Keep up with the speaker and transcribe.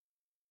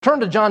Turn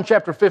to John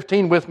chapter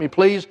 15 with me,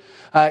 please,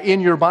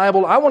 in your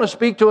Bible. I want to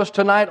speak to us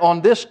tonight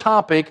on this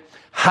topic,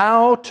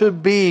 how to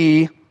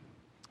be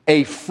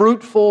a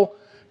fruitful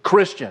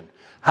Christian.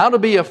 How to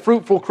be a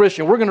fruitful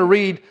Christian. We're going to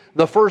read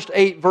the first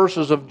 8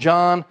 verses of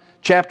John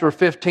chapter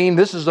 15.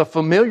 This is a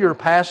familiar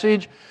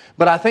passage,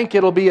 but I think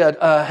it'll be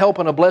a help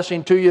and a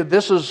blessing to you.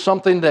 This is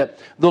something that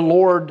the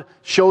Lord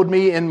showed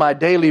me in my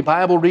daily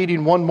Bible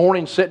reading one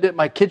morning, sitting at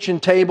my kitchen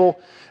table,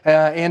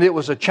 and it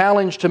was a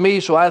challenge to me,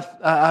 so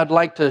I'd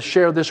like to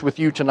share this with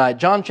you tonight.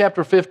 John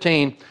chapter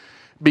 15,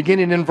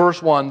 beginning in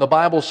verse 1, the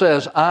Bible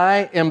says,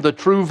 I am the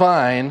true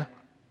vine,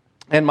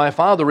 and my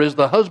Father is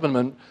the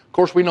husbandman. Of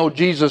course, we know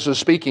Jesus is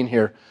speaking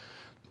here.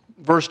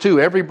 Verse 2,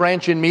 every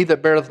branch in me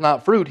that beareth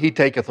not fruit, he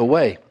taketh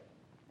away.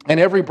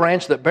 And every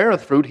branch that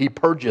beareth fruit, he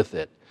purgeth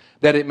it,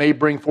 that it may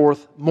bring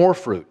forth more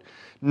fruit.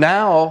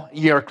 Now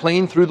ye are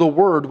clean through the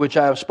word which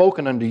I have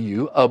spoken unto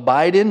you.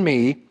 Abide in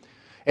me,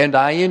 and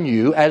I in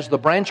you. As the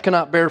branch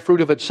cannot bear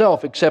fruit of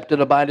itself, except it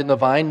abide in the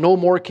vine, no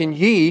more can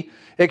ye,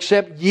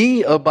 except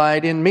ye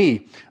abide in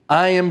me.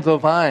 I am the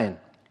vine,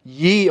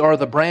 ye are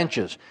the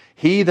branches.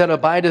 He that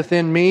abideth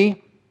in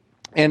me,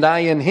 and I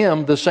in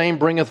him, the same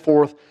bringeth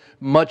forth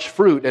much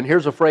fruit. And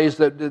here's a phrase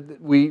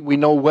that we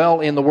know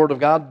well in the Word of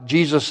God.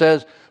 Jesus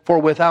says, for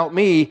without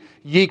me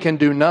ye can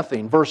do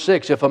nothing. Verse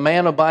 6, if a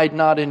man abide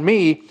not in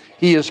me,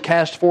 he is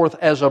cast forth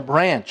as a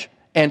branch,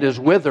 and is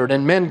withered,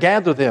 and men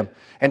gather them,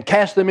 and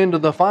cast them into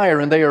the fire,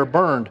 and they are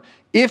burned.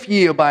 If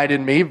ye abide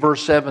in me,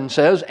 verse 7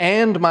 says,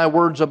 and my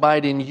words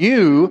abide in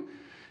you,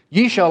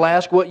 ye shall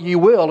ask what ye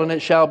will, and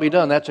it shall be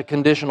done. That's a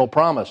conditional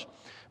promise.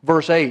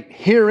 Verse 8,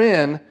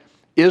 herein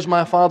is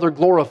my Father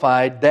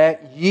glorified,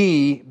 that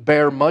ye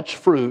bear much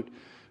fruit,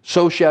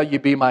 so shall ye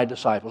be my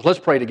disciples. Let's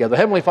pray together.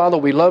 Heavenly Father,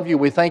 we love you.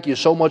 We thank you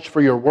so much for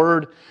your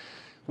word.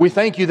 We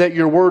thank you that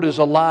your word is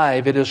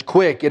alive, it is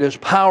quick, it is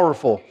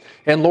powerful,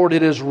 and Lord,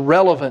 it is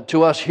relevant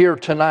to us here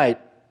tonight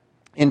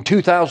in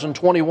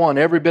 2021,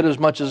 every bit as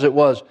much as it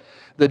was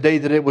the day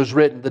that it was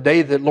written, the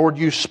day that, Lord,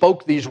 you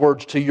spoke these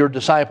words to your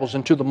disciples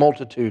and to the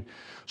multitude.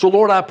 So,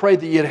 Lord, I pray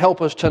that you'd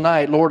help us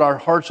tonight. Lord, our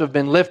hearts have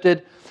been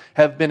lifted,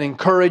 have been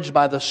encouraged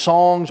by the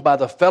songs, by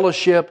the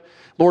fellowship,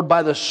 Lord,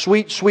 by the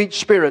sweet, sweet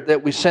spirit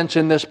that we sense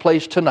in this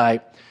place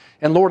tonight.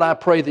 And Lord, I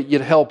pray that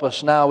you'd help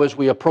us now as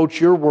we approach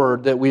your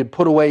word, that we'd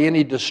put away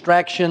any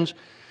distractions,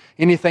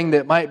 anything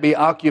that might be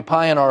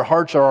occupying our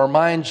hearts or our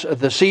minds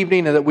this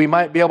evening, and that we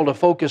might be able to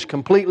focus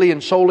completely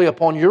and solely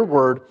upon your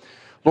word.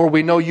 Lord,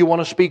 we know you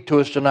want to speak to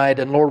us tonight,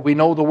 and Lord, we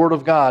know the word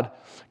of God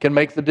can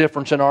make the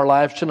difference in our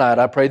lives tonight.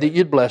 I pray that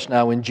you'd bless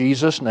now in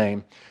Jesus'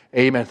 name.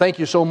 Amen. Thank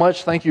you so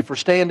much. Thank you for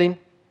standing.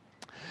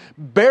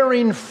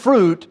 Bearing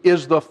fruit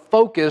is the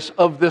focus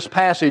of this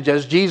passage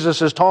as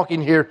Jesus is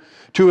talking here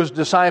to his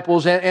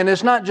disciples. And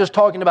it's not just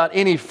talking about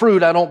any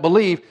fruit, I don't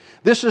believe.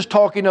 This is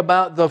talking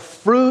about the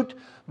fruit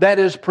that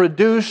is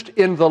produced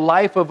in the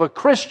life of a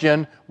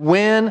Christian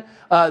when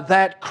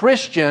that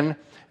Christian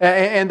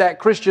and that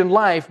Christian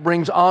life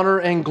brings honor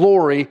and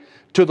glory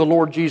to the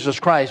Lord Jesus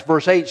Christ.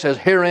 Verse 8 says,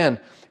 herein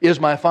is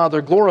my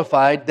Father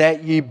glorified,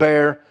 that ye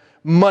bear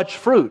much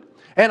fruit.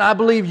 And I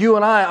believe you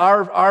and I,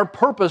 our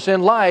purpose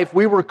in life,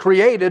 we were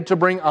created to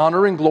bring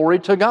honor and glory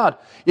to God.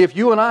 If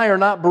you and I are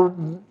not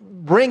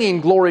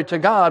bringing glory to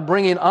God,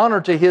 bringing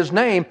honor to His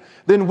name,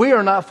 then we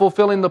are not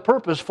fulfilling the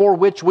purpose for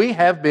which we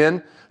have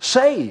been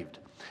saved.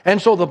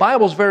 And so the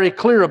Bible's very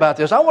clear about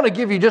this. I want to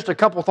give you just a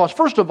couple thoughts.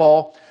 First of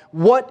all,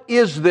 what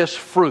is this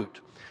fruit?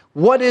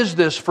 What is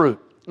this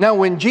fruit? Now,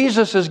 when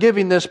Jesus is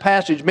giving this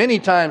passage, many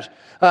times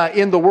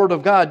in the Word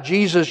of God,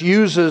 Jesus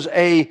uses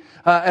an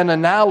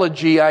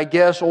analogy, I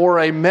guess, or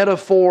a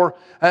metaphor,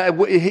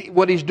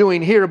 what he's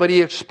doing here, but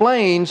he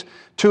explains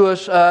to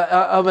us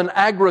of an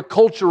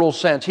agricultural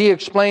sense. He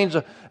explains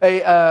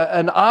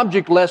an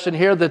object lesson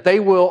here that they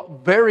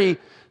will very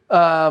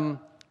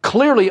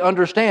clearly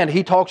understand.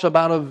 He talks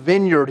about a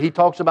vineyard. He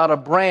talks about a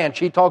branch.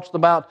 He talks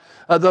about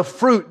the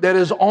fruit that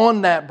is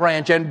on that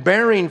branch and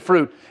bearing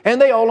fruit. And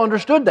they all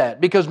understood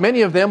that because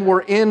many of them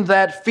were in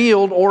that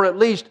field, or at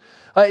least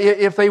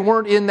if they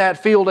weren't in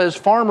that field as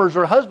farmers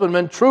or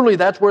husbandmen, truly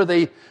that's where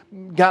they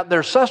got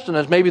their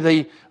sustenance. Maybe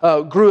they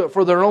grew it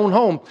for their own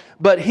home.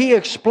 But he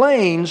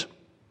explains,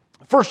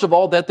 first of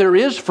all, that there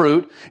is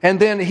fruit, and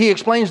then he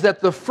explains that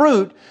the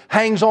fruit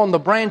hangs on the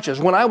branches.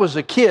 When I was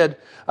a kid,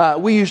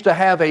 we used to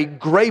have a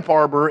grape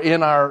arbor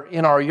in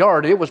our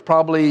yard. It was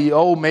probably,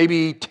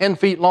 maybe 10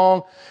 feet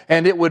long,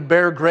 and it would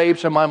bear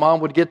grapes, and my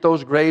mom would get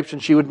those grapes,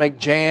 and she would make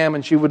jam,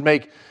 and she would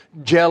make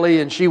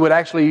jelly, and she would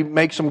actually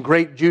make some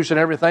grape juice and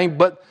everything.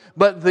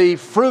 But the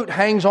fruit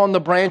hangs on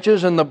the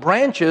branches, and the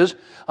branches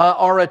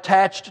are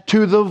attached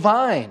to the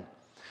vine.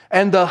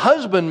 And the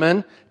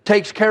husbandman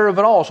takes care of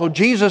it all. So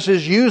Jesus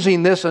is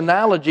using this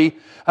analogy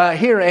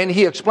here, and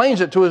he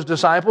explains it to his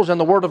disciples, and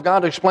the Word of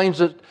God explains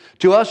it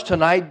to us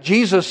tonight.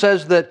 Jesus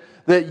says that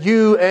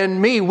you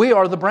and me, we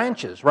are the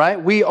branches, right?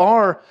 We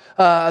are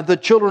the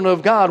children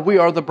of God. We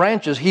are the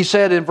branches. He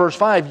said in verse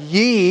 5,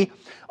 ye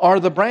are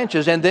the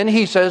branches. And then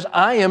he says,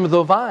 I am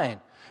the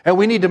vine. And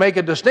we need to make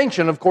a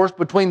distinction, of course,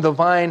 between the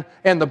vine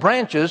and the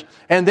branches.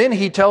 And then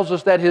he tells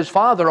us that his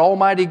Father,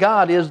 Almighty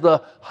God, is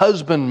the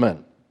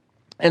husbandman.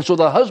 And so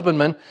the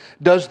husbandman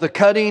does the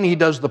cutting, he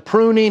does the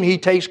pruning, he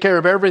takes care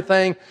of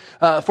everything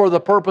for the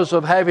purpose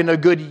of having a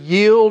good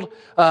yield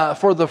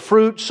for the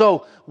fruit.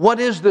 So what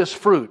is this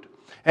fruit?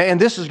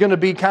 And this is going to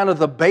be kind of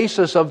the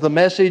basis of the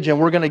message, and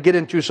we're going to get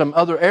into some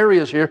other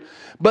areas here.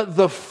 But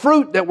the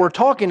fruit that we're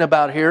talking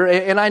about here,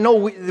 and I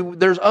know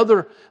there's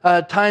other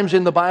times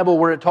in the Bible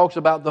where it talks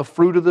about the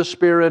fruit of the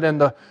Spirit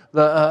and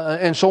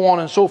and so on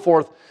and so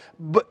forth.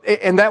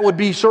 And that would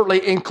be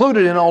certainly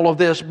included in all of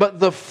this. But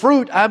the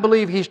fruit I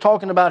believe he's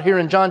talking about here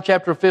in John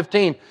chapter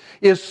 15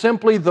 is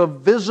simply the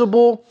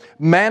visible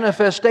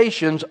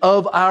manifestations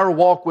of our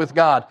walk with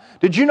God.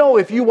 Did you know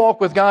if you walk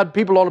with God,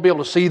 people ought to be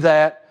able to see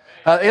that?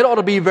 It ought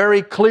to be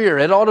very clear.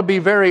 It ought to be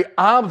very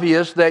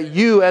obvious that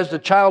you, as the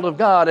child of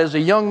God, as a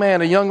young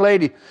man, a young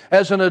lady,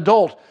 as an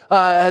adult,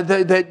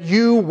 that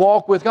you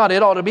walk with God.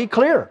 It ought to be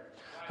clear.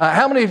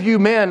 How many of you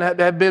men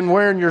have been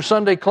wearing your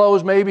Sunday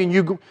clothes maybe, and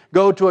you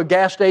go to a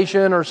gas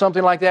station or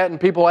something like that, and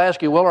people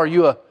ask you, well, are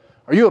you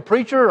a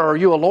preacher, or are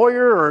you a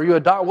lawyer, or are you a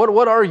doctor?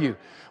 What are you?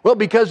 Well,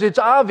 because it's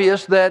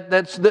obvious that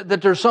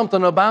there's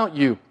something about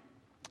you.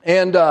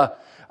 And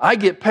I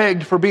get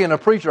pegged for being a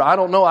preacher. I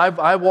don't know.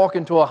 I walk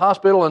into a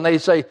hospital and they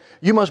say,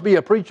 you must be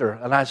a preacher.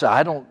 And I say,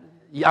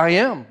 I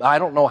am. I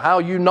don't know how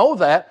you know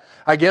that.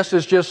 I guess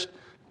it's just,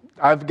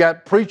 I've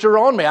got preacher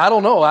on me. I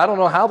don't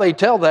know how they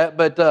tell that,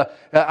 but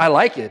I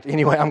like it.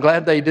 Anyway, I'm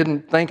glad they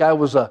didn't think I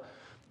was a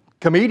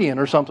comedian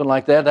or something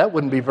like that. That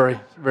wouldn't be very,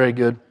 very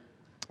good.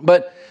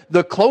 But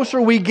the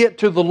closer we get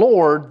to the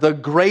Lord, the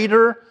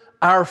greater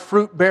our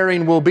fruit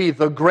bearing will be.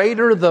 The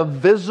greater the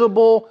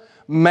visible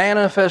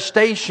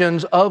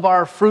manifestations of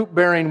our fruit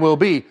bearing will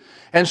be.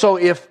 And so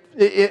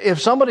if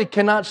somebody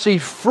cannot see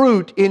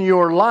fruit in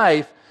your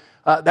life,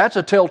 that's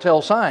a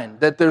telltale sign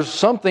that there's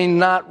something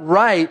not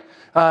right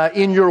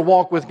in your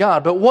walk with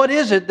God. But what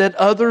is it that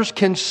others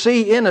can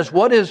see in us?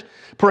 What is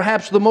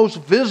perhaps the most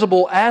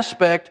visible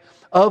aspect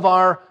of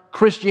our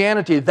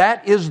Christianity?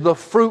 That is the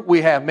fruit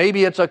we have.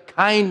 Maybe it's a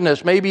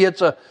kindness. Maybe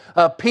it's a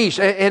peace.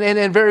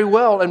 And very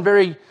well and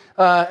very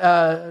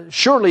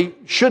surely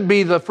should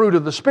be the fruit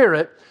of the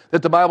Spirit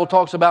that the Bible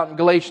talks about in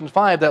Galatians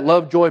 5, that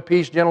love, joy,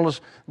 peace,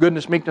 gentleness,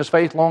 goodness, meekness,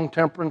 faith,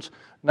 long-suffering,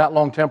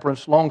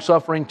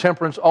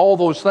 temperance, all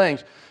those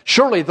things.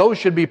 Surely those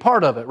should be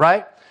part of it,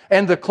 right?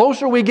 And the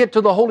closer we get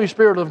to the Holy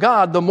Spirit of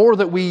God, the more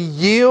that we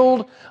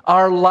yield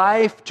our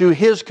life to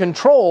His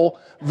control,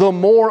 the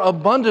more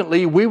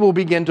abundantly we will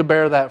begin to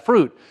bear that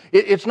fruit.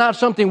 It's not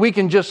something we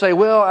can just say,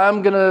 well,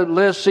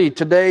 let's see,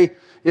 today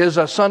is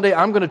a Sunday,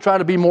 I'm going to try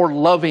to be more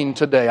loving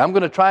today. I'm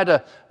going to try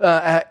to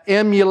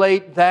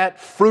emulate that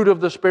fruit of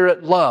the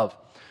Spirit, love.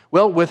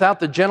 Well, without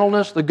the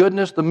gentleness, the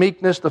goodness, the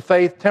meekness, the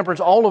faith,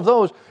 temperance, all of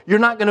those, you're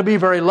not going to be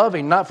very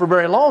loving, not for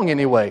very long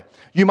anyway.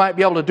 You might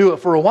be able to do it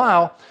for a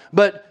while,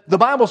 but the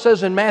Bible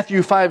says in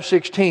Matthew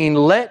 5:16,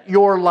 let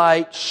your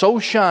light so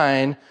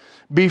shine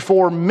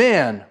before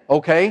men,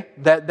 okay,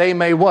 that they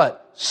may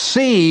what?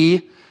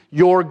 See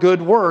your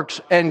good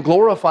works and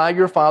glorify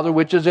your Father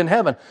which is in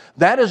heaven.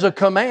 That is a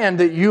command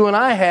that you and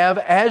I have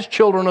as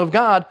children of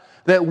God,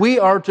 that we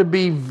are to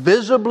be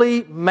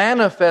visibly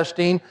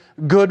manifesting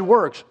good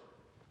works.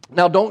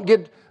 Now, don't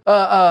get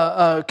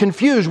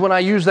confused when I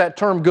use that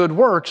term good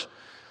works.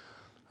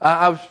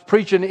 I was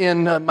preaching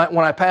when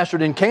I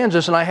pastored in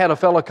Kansas, and I had a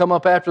fellow come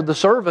up after the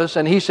service,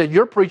 and he said,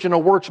 you're preaching a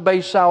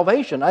works-based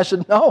salvation. I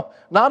said, no,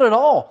 not at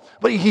all.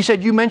 But he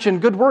said, you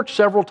mentioned good works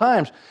several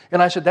times.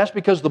 And I said, that's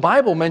because the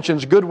Bible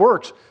mentions good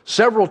works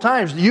several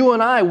times. You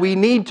and I, we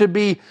need to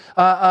be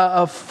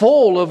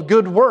full of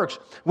good works.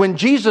 When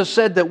Jesus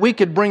said that we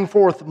could bring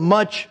forth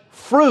much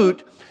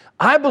fruit,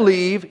 I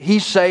believe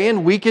He's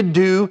saying we could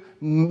do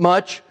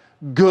much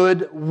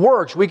good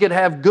works. We could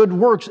have good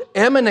works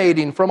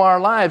emanating from our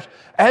lives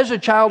as a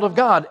child of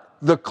God.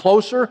 The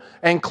closer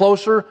and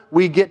closer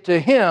we get to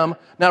Him.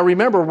 Now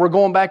remember, we're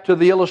going back to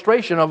the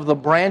illustration of the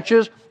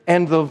branches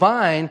and the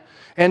vine.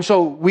 And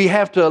so we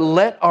have to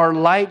let our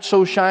light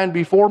so shine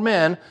before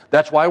men.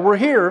 That's why we're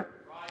here.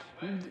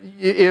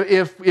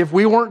 If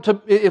we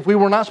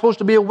were not supposed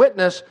to be a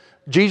witness,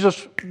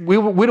 Jesus, we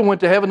would have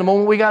went to heaven the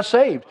moment we got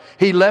saved.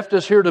 He left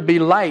us here to be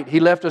light. He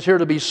left us here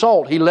to be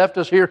salt. He left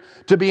us here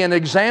to be an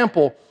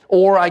example.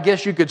 Or I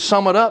guess you could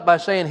sum it up by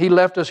saying He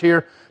left us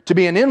here to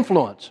be an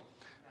influence.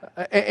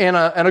 And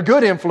a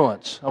good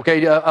influence.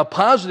 Okay, a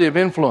positive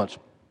influence.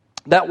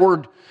 That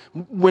word,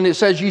 when it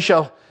says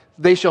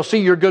they shall see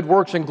your good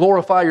works and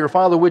glorify your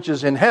Father which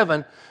is in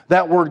heaven,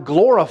 that word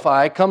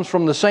glorify comes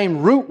from the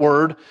same root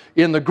word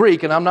in the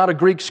Greek, and I'm not a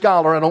Greek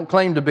scholar, I don't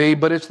claim to be,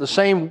 but it's the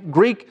same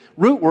Greek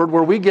root word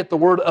where we get the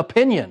word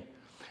opinion.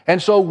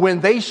 And so when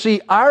they see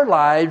our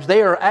lives,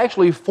 they are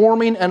actually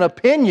forming an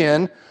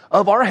opinion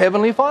of our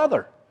Heavenly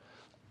Father.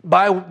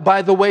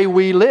 by the way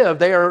we live.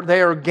 They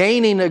are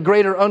gaining a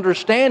greater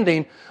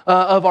understanding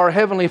of our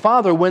Heavenly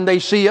Father when they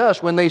see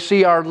us, when they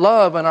see our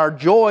love and our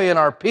joy and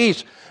our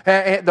peace,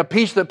 the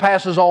peace that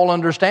passes all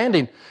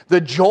understanding,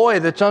 the joy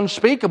that's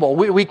unspeakable.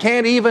 We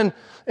can't even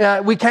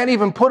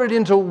put it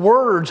into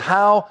words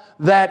how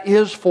that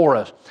is for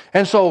us.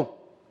 And so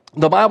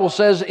the Bible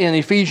says in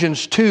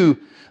Ephesians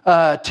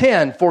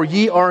 2:10, "For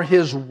ye are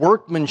His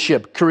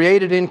workmanship,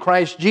 created in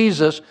Christ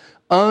Jesus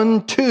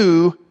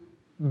unto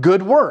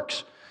good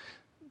works,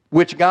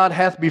 which God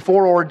hath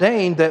before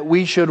ordained that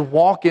we should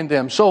walk in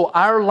them." So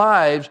our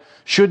lives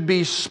should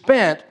be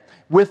spent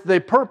with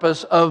the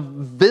purpose of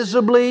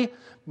visibly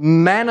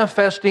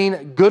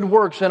manifesting good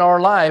works in our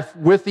life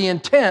with the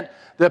intent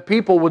that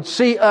people would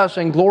see us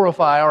and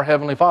glorify our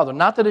Heavenly Father.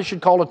 Not that it should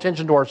call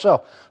attention to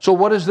ourselves. So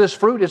what is this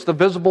fruit? It's the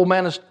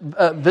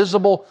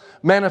visible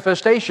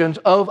manifestations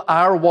of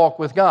our walk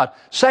with God.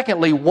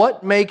 Secondly,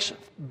 what makes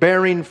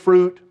bearing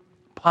fruit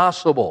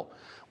possible?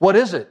 What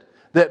is it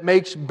that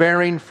makes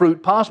bearing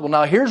fruit possible?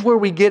 Now, here's where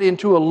we get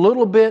into a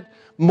little bit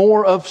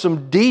more of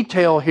some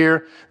detail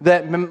here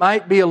that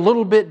might be a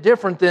little bit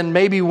different than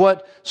maybe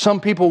what some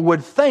people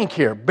would think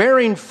here.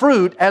 Bearing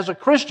fruit as a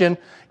Christian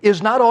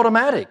is not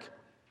automatic.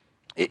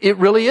 It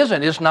really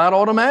isn't. It's not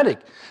automatic.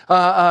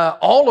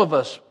 All of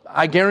us,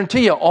 I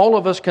guarantee you, all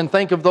of us can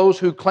think of those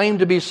who claim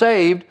to be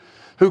saved,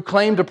 who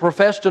claim to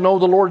profess to know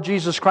the Lord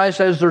Jesus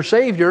Christ as their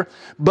Savior,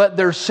 but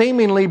they're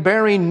seemingly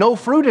bearing no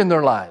fruit in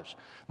their lives.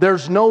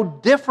 There's no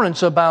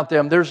difference about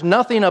them. There's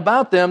nothing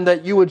about them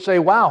that you would say,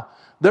 wow,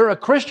 they're a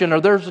Christian or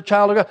there's a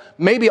child of God.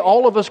 Maybe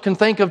all of us can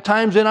think of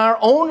times in our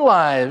own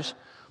lives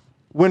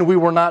when we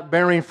were not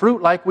bearing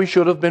fruit like we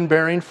should have been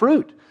bearing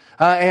fruit.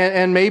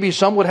 And maybe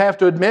some would have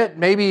to admit,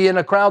 maybe in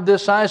a crowd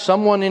this size,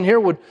 someone in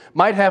here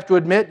might have to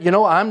admit,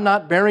 I'm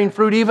not bearing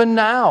fruit even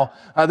now.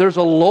 There's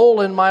a lull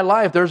in my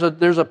life. There's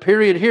a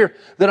period here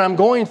that I'm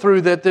going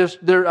through that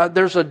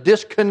there's a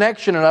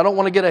disconnection, and I don't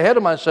want to get ahead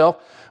of myself,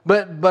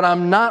 but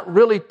I'm not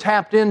really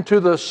tapped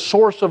into the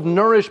source of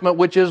nourishment,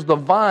 which is the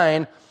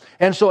vine.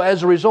 And so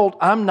as a result,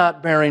 I'm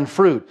not bearing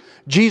fruit.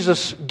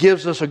 Jesus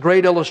gives us a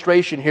great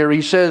illustration here.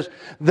 He says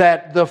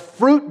that the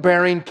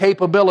fruit-bearing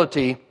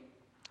capability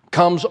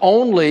comes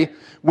only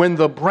when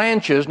the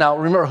branches, now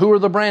remember, who are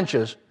the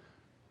branches?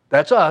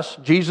 That's us.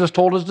 Jesus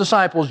told His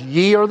disciples,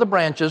 ye are the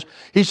branches.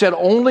 He said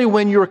only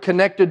when you're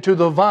connected to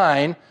the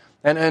vine,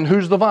 and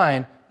who's the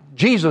vine?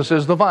 Jesus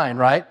is the vine,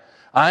 right?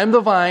 I am the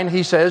vine,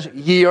 He says,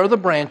 ye are the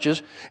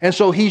branches. And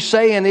so He's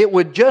saying it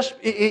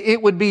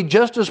would be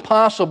just as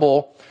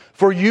possible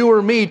for you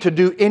or me to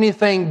do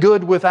anything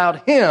good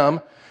without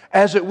Him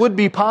as it would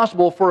be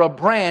possible for a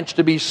branch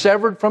to be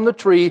severed from the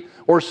tree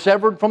or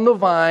severed from the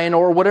vine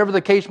or whatever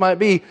the case might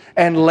be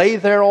and lay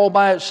there all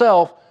by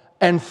itself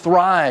and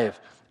thrive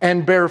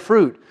and bear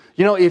fruit.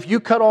 If you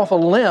cut off a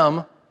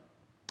limb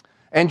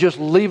and just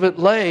leave it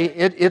lay,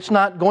 it's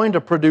not going to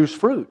produce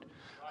fruit.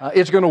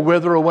 It's going to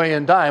wither away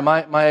and die.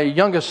 My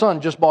youngest son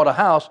just bought a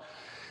house,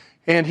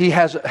 and he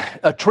has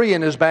a tree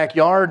in his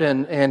backyard,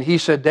 and he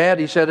said,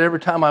 Dad, every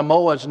time I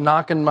mow, it's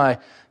knocking my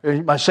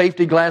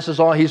safety glasses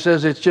off. He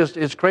says,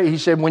 it's crazy. He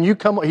said, when you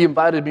come, he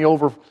invited me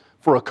over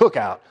for a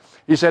cookout.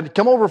 He said,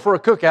 come over for a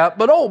cookout,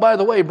 but oh, by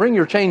the way, bring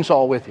your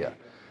chainsaw with you.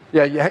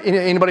 Yeah,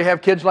 anybody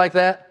have kids like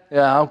that?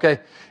 Yeah, okay.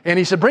 And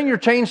he said, bring your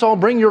chainsaw,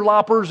 bring your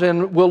loppers,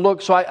 and we'll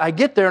look. So I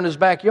get there in his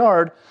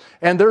backyard,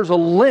 and there's a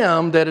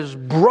limb that is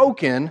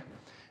broken,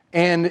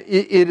 and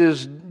it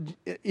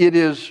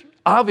is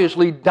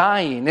obviously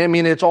dying. I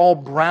mean, it's all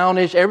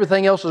brownish.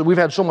 Everything else we've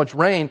had so much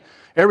rain.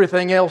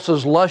 Everything else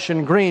is lush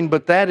and green,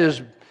 but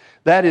it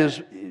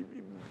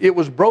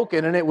was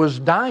broken and it was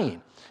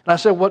dying.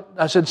 And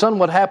I said, son,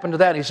 what happened to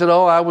that? And he said,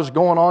 I was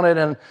going on it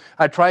and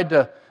I tried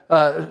to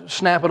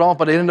snap it off,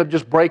 but I ended up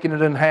just breaking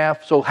it in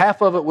half. So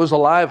half of it was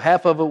alive,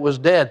 half of it was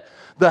dead.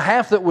 The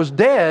half that was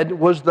dead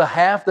was the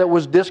half that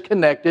was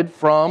disconnected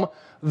from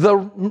the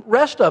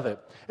rest of it,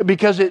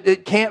 because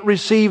it can't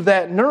receive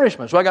that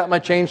nourishment. So I got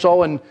my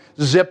chainsaw and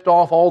zipped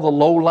off all the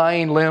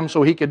low-lying limbs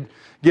so he could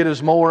get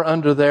his mower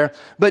under there.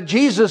 But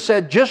Jesus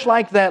said, just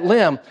like that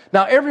limb.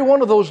 Now, every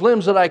one of those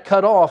limbs that I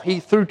cut off, He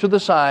threw to the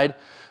side,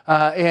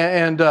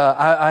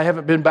 I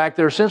haven't been back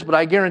there since, but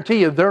I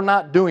guarantee you they're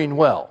not doing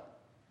well.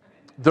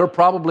 They're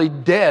probably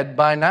dead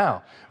by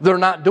now. They're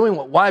not doing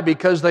well. Why?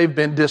 Because they've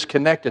been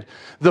disconnected.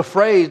 The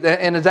phrase,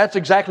 and that's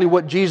exactly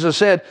what Jesus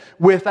said,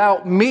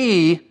 without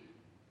me,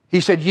 He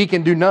said, ye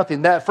can do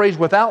nothing. That phrase,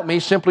 without me,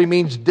 simply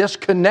means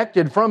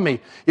disconnected from me.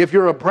 If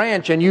you're a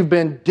branch and you've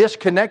been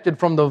disconnected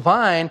from the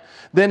vine,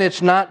 then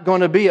it's not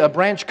going to be. A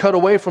branch cut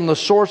away from the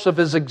source of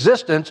his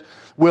existence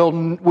will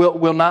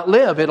not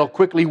live. It'll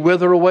quickly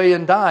wither away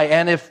and die.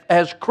 And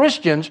as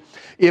Christians,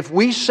 if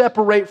we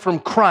separate from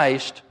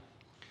Christ,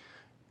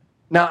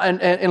 now,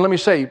 and let me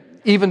say,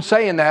 even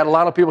saying that, a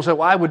lot of people say,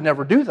 well, I would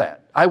never do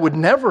that. I would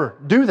never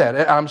do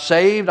that. I'm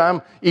saved,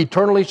 I'm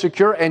eternally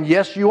secure, and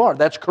yes, you are.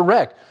 That's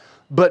correct.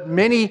 But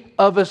many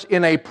of us,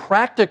 in a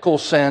practical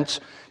sense,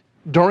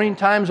 during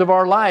times of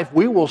our life,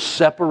 we will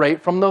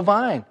separate from the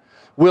vine.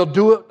 We'll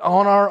do it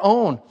on our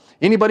own.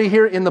 Anybody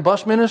here in the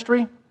bus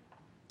ministry?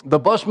 The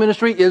bus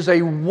ministry is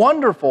a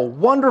wonderful,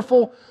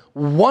 wonderful,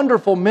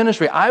 wonderful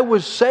ministry. I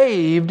was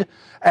saved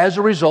as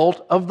a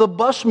result of the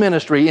bus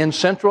ministry in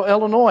Central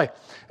Illinois.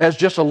 As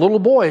just a little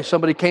boy,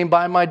 somebody came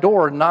by my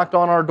door and knocked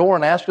on our door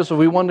and asked us if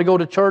we wanted to go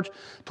to church,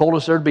 told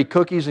us there'd be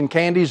cookies and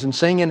candies and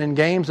singing and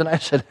games, and I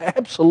said,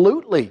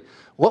 absolutely.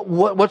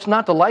 What's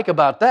not to like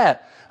about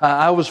that?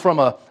 I was from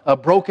a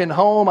broken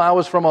home. I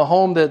was from a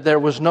home that there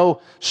was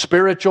no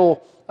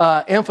spiritual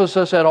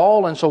emphasis at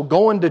all, and so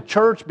going to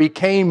church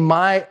became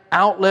my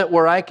outlet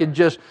where I could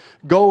just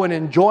go and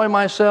enjoy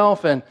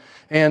myself. And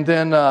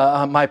then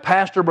my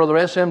pastor, Brother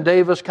S.M.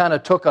 Davis, kind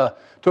of took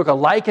a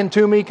liking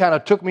to me, kind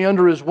of took me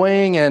under his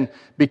wing and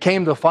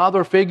became the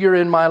father figure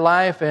in my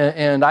life.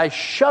 And I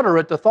shudder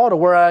at the thought of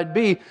where I'd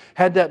be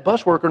had that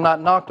bus worker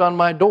not knocked on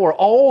my door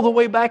all the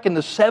way back in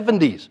the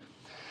 70s.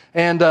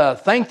 And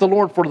thank the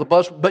Lord for the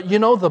bus. But you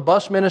know, the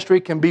bus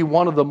ministry can be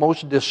one of the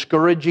most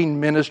discouraging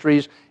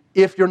ministries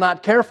if you're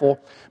not careful,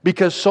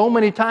 because so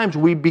many times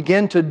we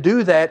begin to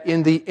do that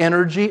in the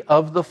energy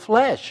of the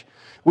flesh.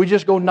 We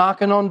just go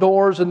knocking on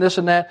doors and this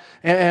and that,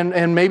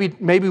 and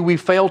maybe we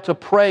fail to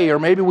pray, or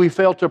maybe we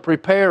fail to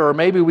prepare, or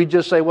maybe we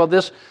just say, well,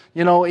 this,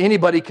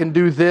 anybody can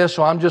do this,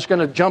 so I'm just going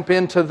to jump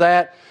into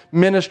that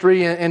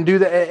ministry and do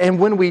that. And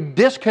when we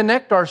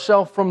disconnect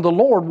ourselves from the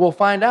Lord, we'll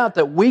find out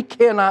that we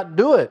cannot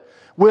do it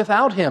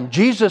without Him.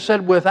 Jesus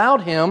said,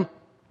 without Him,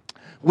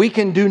 we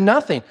can do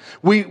nothing.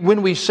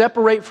 When we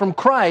separate from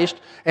Christ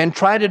and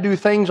try to do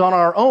things on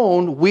our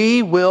own,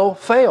 we will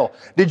fail.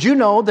 Did you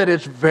know that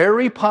it's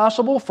very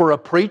possible for a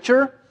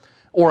preacher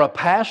or a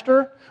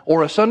pastor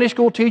or a Sunday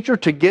school teacher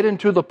to get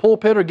into the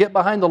pulpit or get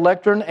behind the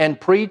lectern and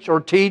preach or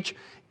teach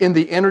in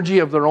the energy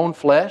of their own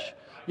flesh?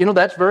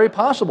 That's very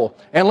possible.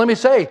 And let me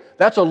say,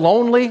 that's a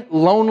lonely,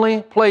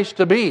 lonely place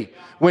to be.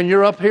 When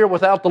you're up here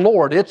without the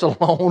Lord, it's a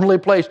lonely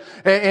place.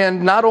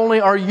 And not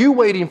only are you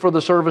waiting for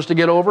the service to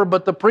get over,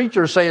 but the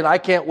preacher's saying, I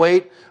can't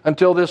wait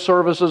until this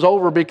service is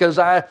over because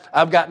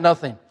I've got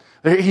nothing.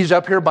 He's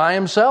up here by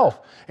himself.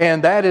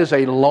 And that is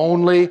a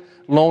lonely,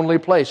 lonely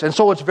place. And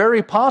so it's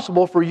very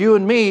possible for you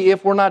and me,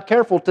 if we're not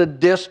careful, to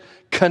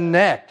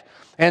disconnect.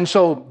 And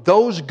so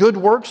those good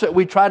works that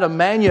we try to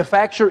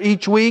manufacture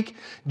each week,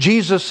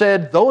 Jesus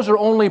said, those are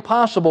only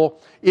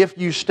possible if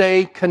you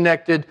stay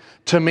connected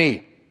to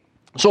me.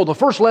 So the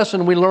first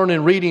lesson we learn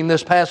in reading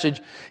this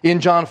passage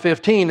in John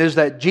 15 is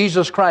that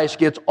Jesus Christ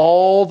gets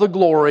all the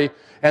glory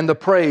and the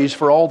praise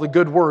for all the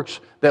good works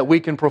that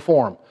we can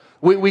perform.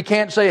 We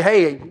can't say,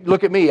 hey,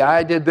 look at me,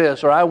 I did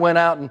this, or I went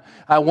out and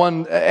I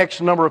won X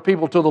number of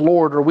people to the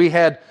Lord, or we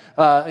had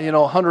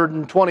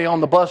 120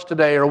 on the bus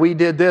today, or we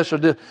did this, or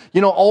this.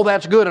 All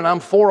that's good, and I'm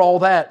for all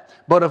that.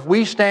 But if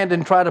we stand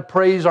and try to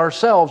praise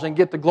ourselves and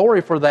get the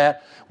glory for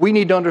that, we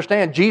need to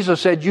understand, Jesus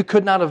said, you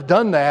could not have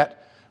done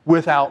that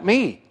without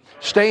me.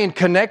 Staying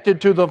connected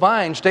to the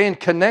vine, staying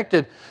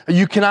connected.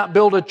 You cannot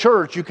build a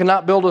church. You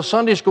cannot build a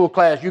Sunday school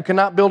class. You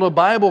cannot build a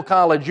Bible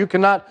college. You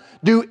cannot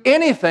do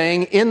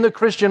anything in the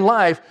Christian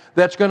life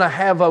that's going to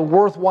have a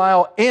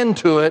worthwhile end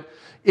to it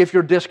if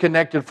you're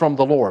disconnected from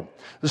the Lord.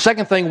 The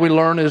second thing we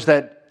learn is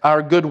that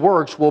our good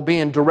works will be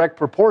in direct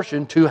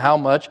proportion to how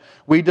much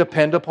we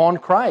depend upon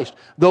Christ.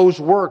 Those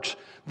works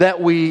that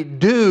we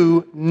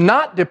do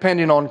not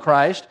depending on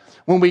Christ,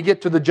 when we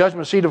get to the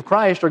judgment seat of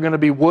Christ, are going to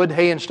be wood,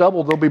 hay, and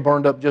stubble. They'll be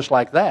burned up just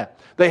like that.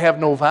 They have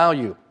no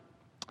value.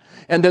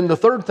 And then the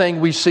third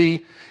thing we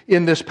see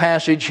in this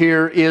passage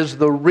here is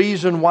the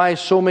reason why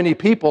so many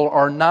people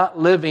are not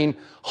living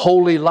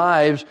holy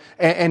lives.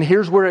 And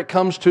here's where it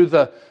comes to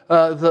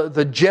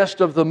the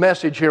gist of the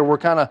message here. We're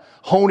kind of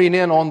honing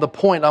in on the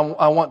point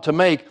I want to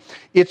make.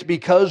 It's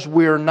because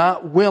we're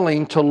not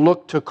willing to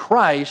look to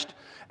Christ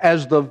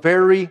as the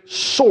very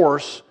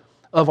source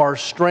of our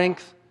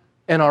strength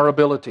and our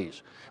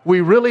abilities.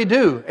 We really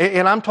do.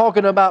 And I'm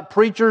talking about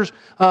preachers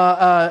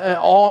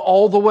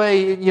all the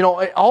way,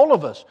 all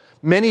of us.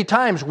 Many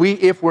times,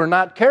 if we're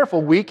not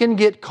careful, we can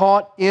get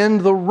caught in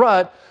the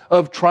rut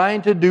of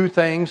trying to do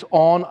things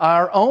on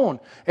our own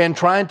and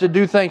trying to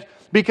do things.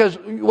 Because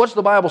what's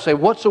the Bible say?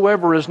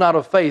 Whatsoever is not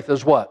of faith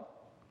is what?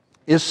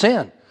 Is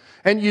sin.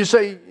 And you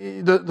say,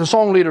 the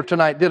song leader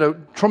tonight did a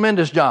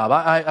tremendous job.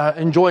 I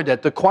enjoyed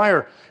that. The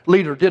choir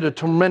leader did a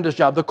tremendous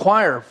job. The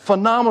choir,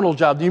 phenomenal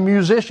job. The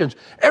musicians,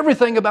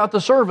 everything about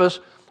the service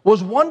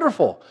was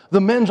wonderful.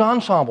 The men's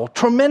ensemble,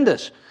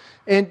 tremendous.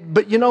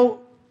 But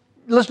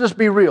let's just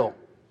be real.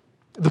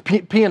 The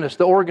pianist,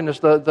 the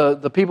organist,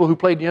 the people who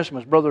played the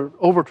instruments, Brother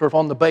Overturf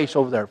on the bass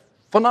over there,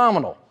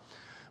 phenomenal.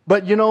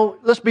 But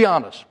let's be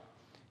honest.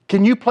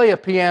 Can you play a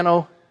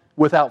piano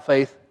without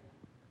faith?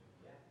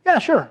 Yeah,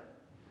 sure.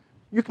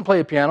 You can play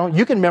a piano.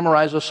 You can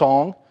memorize a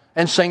song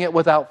and sing it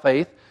without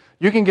faith.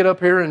 You can get up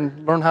here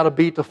and learn how to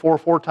beat the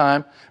 4/4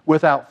 time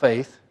without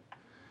faith.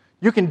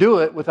 You can do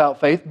it without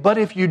faith. But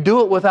if you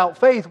do it without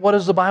faith, what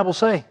does the Bible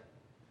say?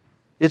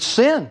 It's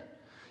sin.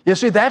 You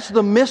see, that's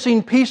the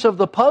missing piece of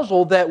the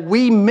puzzle that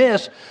we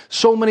miss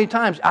so many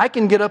times. I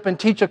can get up and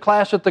teach a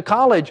class at the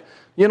college.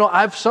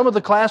 Some of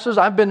the classes,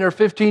 I've been there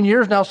 15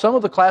 years now, some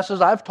of the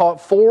classes I've taught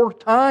 4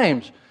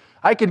 times.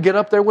 I could get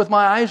up there with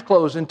my eyes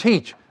closed and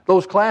teach.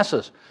 those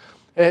classes.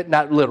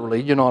 Not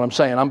literally, you know what I'm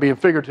saying. I'm being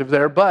figurative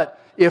there. But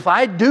if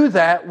I do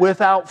that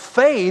without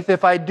faith,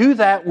 if I do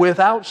that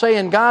without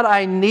saying, God,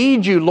 I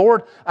need you,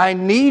 Lord, I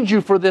need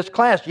you for this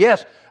class.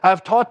 Yes,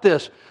 I've taught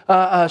this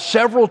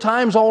several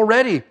times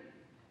already.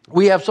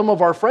 We have some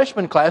of our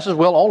freshman classes,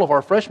 well, all of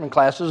our freshman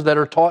classes that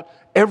are taught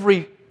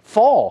every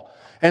fall.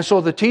 And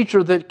so the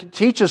teacher that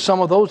teaches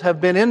some of those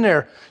have been in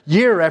there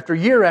year after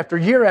year after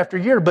year after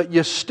year, but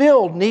you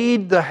still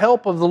need the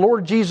help of the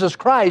Lord Jesus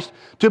Christ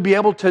to be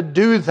able to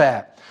do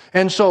that.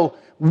 And so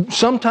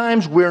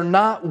sometimes we're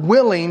not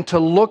willing to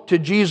look to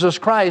Jesus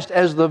Christ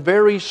as the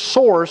very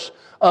source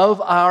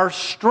of our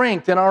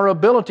strength and our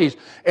abilities.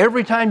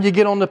 Every time you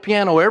get on the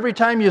piano, every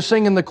time you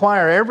sing in the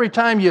choir, every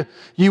time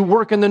you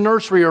work in the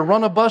nursery or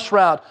run a bus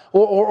route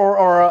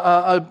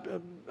or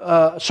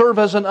serve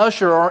as an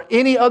usher or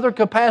any other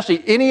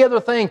capacity, any other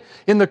thing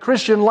in the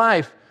Christian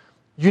life,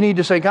 you need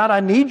to say, God, I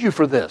need you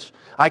for this.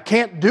 I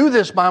can't do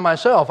this by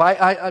myself.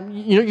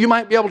 You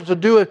might be able to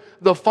do it,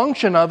 the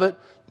function of it,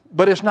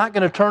 but it's not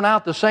going to turn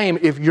out the same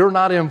if you're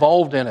not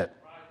involved in it.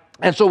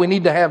 And so we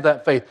need to have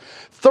that faith.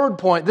 Third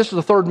point, this is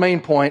the third main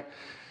point.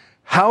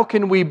 How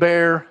can we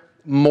bear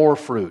more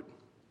fruit?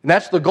 And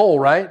that's the goal,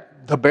 right?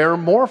 To bear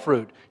more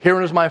fruit.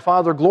 Herein is my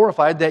Father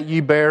glorified, that ye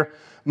bear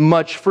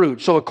much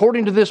fruit. So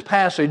according to this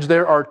passage,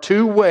 there are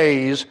two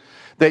ways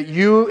that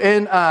you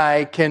and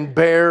I can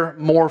bear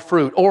more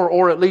fruit,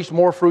 or at least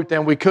more fruit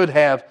than we could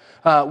have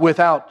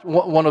without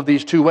one of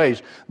these two ways.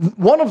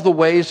 One of the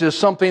ways is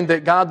something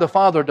that God the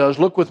Father does.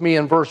 Look with me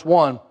in verse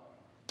 1.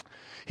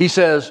 He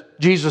says,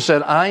 Jesus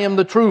said, I am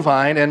the true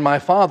vine, and my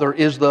Father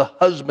is the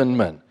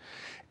husbandman.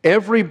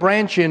 Every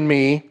branch in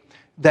me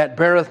that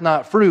beareth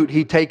not fruit,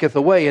 he taketh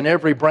away, and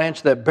every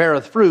branch that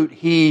beareth fruit,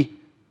 he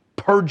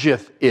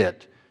purgeth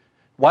it.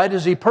 Why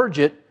does he purge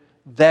it?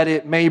 That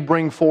it may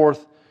bring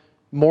forth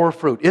more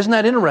fruit. Isn't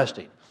that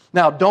interesting?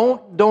 Now,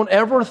 don't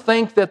ever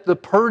think that the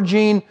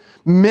purging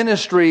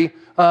ministry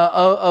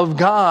of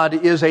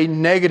God is a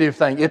negative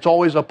thing. It's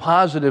always a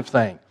positive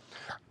thing.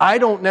 I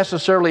don't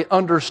necessarily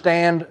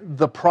understand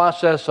the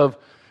process of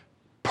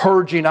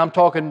purging. I'm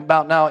talking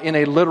about now in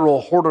a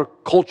literal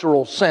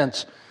horticultural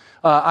sense.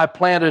 I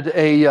planted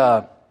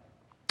a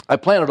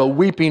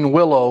weeping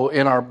willow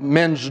in our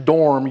men's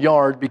dorm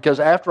yard because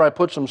after I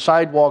put some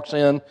sidewalks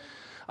in,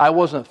 I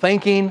wasn't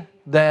thinking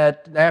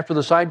that after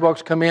the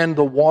sidewalks come in,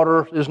 the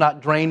water is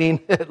not draining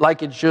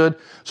like it should.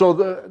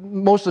 So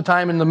most of the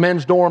time in the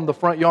men's dorm, the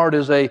front yard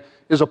is a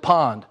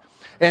pond.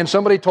 And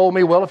somebody told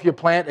me, well, if you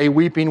plant a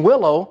weeping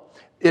willow,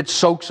 it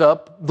soaks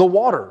up the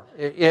water,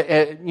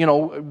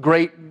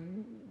 great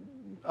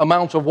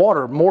amounts of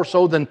water, more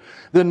so than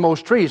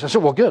most trees. I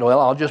said, well, good. Well,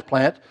 I'll just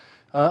plant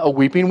a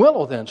weeping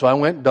willow then. So I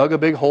went, dug a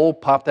big hole,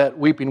 popped that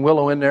weeping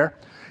willow in there.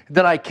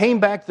 Then I came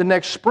back the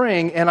next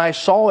spring, and I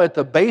saw at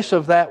the base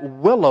of that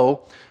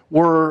willow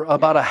were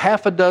about a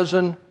half a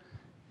dozen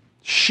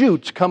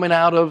shoots coming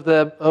out of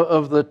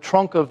the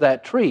trunk of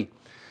that tree.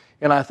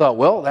 And I thought,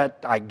 well,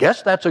 I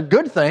guess that's a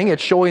good thing.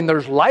 It's showing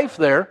there's life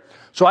there.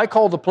 So I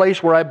called the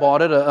place where I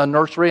bought it, a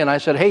nursery, and I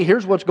said, hey,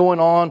 here's what's going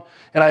on.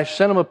 And I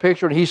sent him a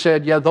picture, and he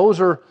said, yeah,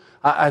 those are,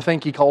 I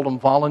think he called them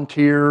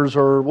volunteers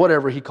or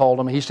whatever he called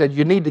them. He said,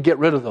 you need to get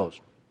rid of those.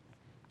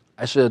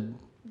 I said,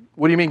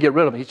 what do you mean get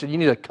rid of them? He said, you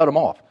need to cut them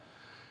off.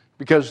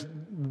 Because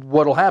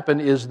what will happen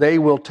is they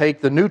will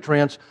take the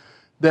nutrients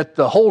that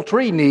the whole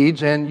tree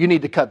needs, and you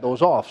need to cut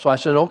those off. So I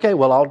said, okay,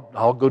 well,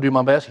 I'll go do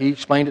my best. He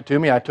explained it to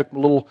me. I took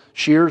little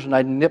shears, and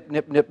I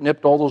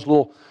nipped all those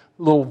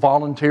little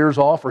volunteers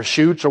off, or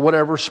shoots, or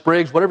whatever,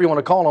 sprigs, whatever you want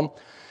to call them,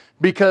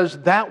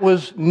 because that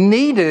was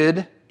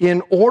needed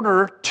in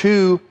order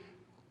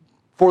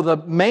for the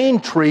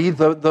main tree,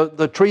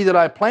 the tree that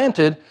I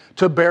planted,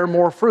 to bear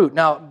more fruit.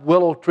 Now,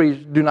 willow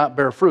trees do not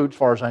bear fruit, as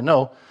far as I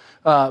know,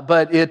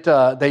 but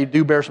they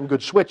do bear some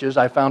good switches.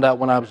 I found out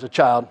when I was a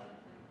child,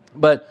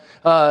 but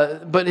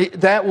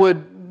that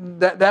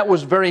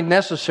was very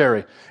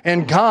necessary.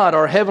 And God,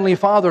 our Heavenly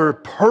Father,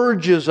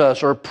 purges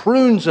us or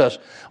prunes us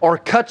or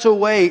cuts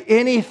away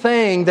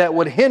anything that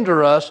would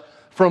hinder us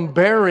from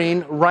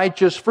bearing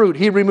righteous fruit.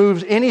 He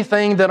removes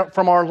anything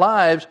from our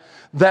lives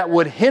that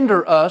would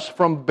hinder us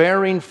from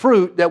bearing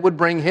fruit that would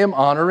bring Him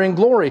honor and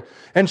glory.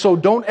 And so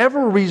don't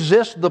ever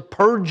resist the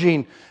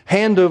purging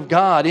hand of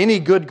God. Any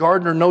good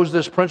gardener knows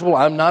this principle.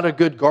 I'm not a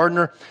good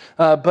gardener,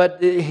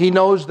 but he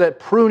knows that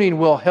pruning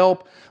will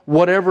help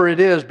whatever it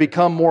is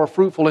become more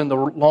fruitful in the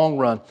long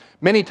run.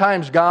 Many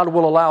times God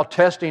will allow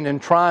testing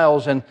and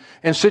trials and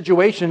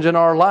situations in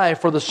our life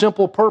for the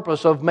simple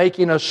purpose of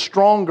making us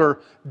stronger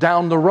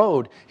down the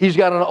road. He's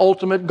got an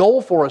ultimate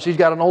goal for us. He's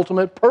got an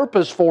ultimate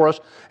purpose for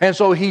us. And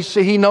so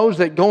he knows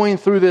that going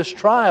through this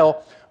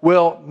trial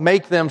will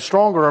make them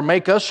stronger or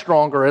make us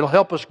stronger. It'll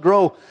help us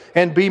grow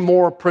and be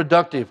more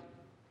productive.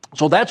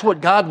 So that's what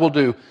God will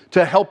do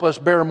to help us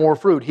bear more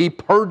fruit. He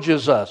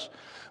purges us.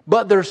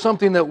 But there's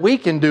something that we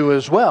can do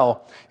as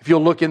well. If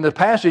you'll look in the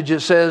passage, it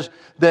says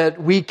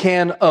that we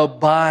can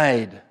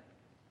abide.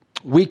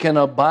 We can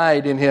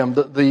abide in Him.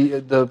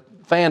 The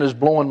fan is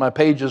blowing my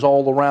pages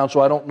all around,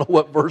 so I don't know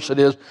what verse it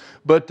is,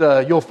 but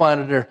you'll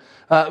find it there.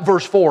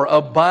 Verse 4,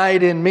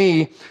 abide in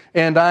me,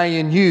 and I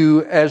in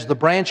you, as the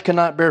branch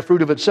cannot bear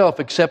fruit of itself,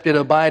 except it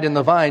abide in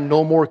the vine,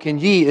 no more can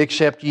ye,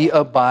 except ye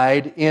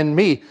abide in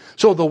me.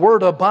 So the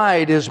word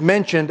abide is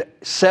mentioned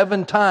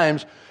 7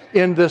 times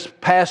in this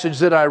passage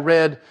that I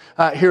read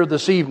here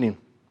this evening.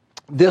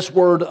 This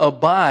word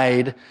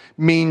abide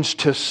means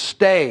to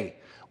stay,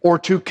 or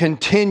to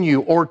continue,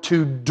 or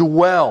to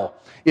dwell.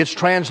 It's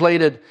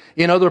translated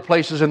in other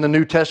places in the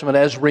New Testament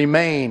as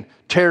remain,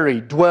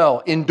 tarry,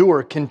 dwell,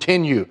 endure,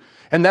 continue.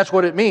 And that's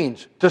what it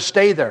means, to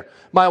stay there.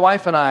 My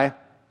wife and I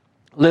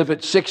live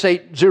at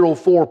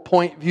 6804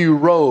 Point View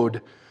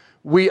Road.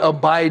 We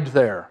abide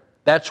there.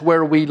 That's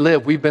where we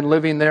live. We've been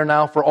living there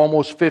now for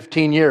almost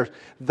 15 years.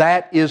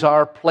 That is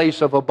our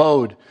place of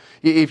abode.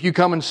 If you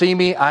come and see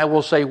me, I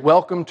will say,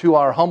 welcome to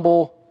our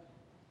humble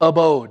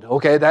abode.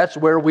 Okay, that's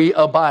where we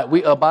abide.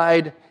 We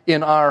abide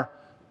in our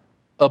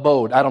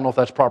abode. I don't know if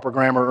that's proper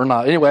grammar or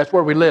not. Anyway, that's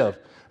where we live.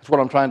 That's what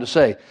I'm trying to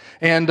say.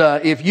 And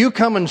if you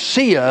come and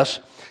see us,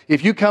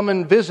 if you come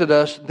and visit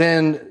us,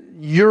 then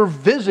you're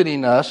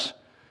visiting us,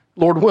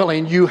 Lord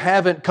willing. You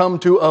haven't come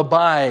to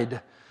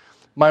abide.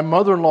 My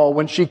mother-in-law,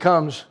 when she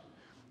comes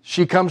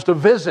to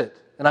visit.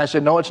 And I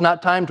said, no, it's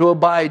not time to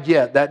abide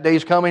yet. That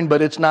day's coming,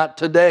 but it's not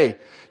today.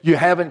 You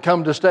haven't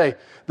come to stay.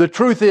 The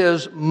truth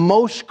is,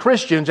 most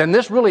Christians, and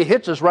this really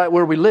hits us right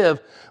where we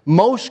live,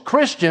 most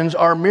Christians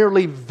are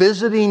merely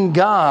visiting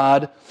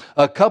God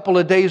a couple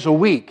of days a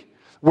week.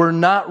 We're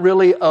not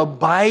really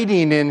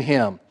abiding in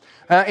Him.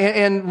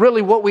 And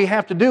really what we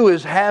have to do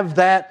is have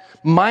that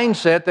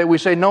mindset that we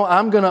say, no,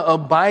 I'm going to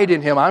abide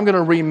in Him. I'm going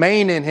to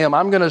remain in Him.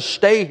 I'm going to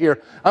stay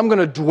here. I'm going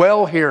to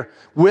dwell here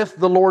with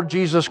the Lord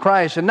Jesus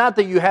Christ. And not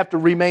that you have to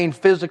remain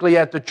physically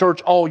at the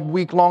church all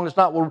week long. It's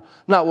not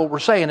what we're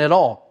saying at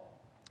all.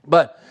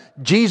 But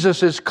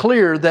Jesus is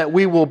clear that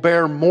we will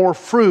bear more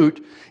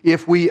fruit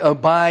if we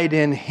abide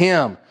in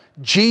Him.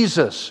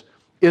 Jesus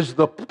is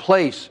the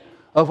place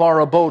of our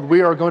abode.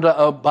 We are going to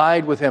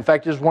abide with Him. In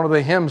fact, as one of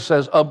the hymns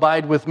says,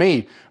 abide with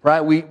me, right?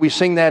 We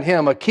sing that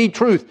hymn. A key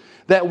truth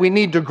that we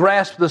need to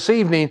grasp this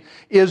evening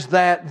is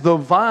that the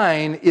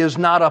vine is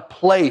not a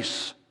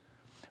place.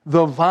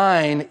 The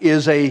vine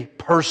is a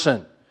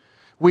person.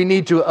 We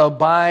need to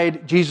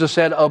abide. Jesus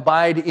said,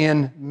 abide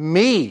in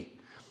me,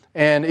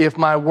 and if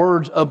my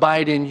words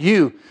abide in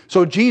you.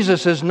 So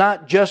Jesus is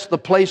not just the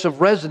place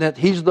of residence.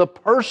 He's the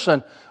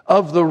person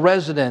of the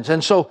residence.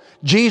 And so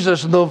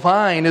Jesus, the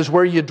vine, is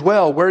where you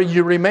dwell, where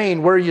you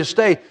remain, where you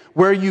stay,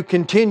 where you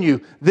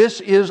continue.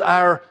 This is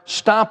our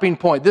stopping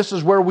point. This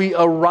is where we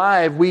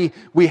arrive. We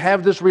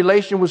have this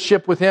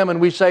relationship with Him, and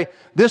we say,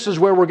 this is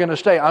where we're going to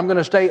stay. I'm going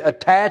to stay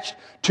attached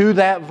to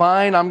that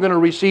vine. I'm going to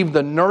receive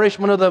the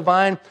nourishment of the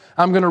vine.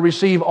 I'm going to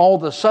receive all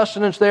the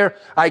sustenance there.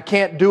 I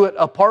can't do it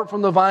apart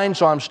from the vine,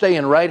 so I'm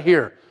staying right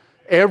here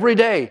every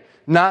day.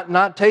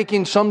 Not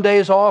taking some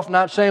days off,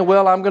 not saying,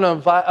 well, I'm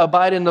going to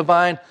abide in the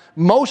vine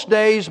most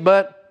days,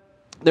 but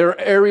there are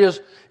areas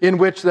in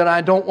which that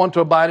I don't want to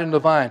abide in the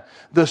vine.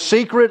 The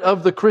secret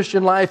of the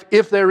Christian life,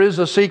 if there is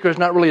a secret, it's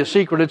not really a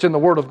secret, it's in the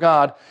Word of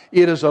God.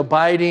 It is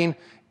abiding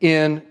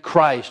in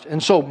Christ.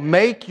 And so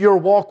make your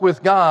walk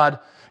with God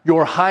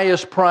your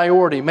highest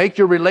priority. Make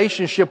your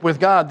relationship with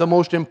God the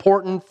most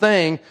important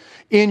thing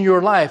in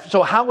your life.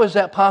 So how is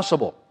that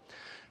possible?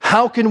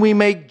 How can we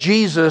make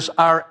Jesus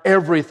our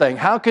everything?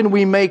 How can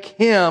we make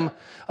Him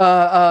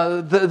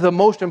the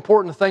most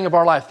important thing of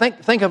our life?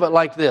 Think of it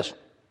like this.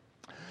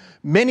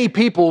 Many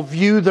people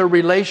view their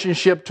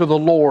relationship to the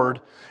Lord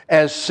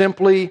as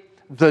simply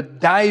the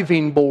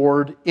diving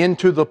board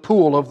into the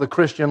pool of the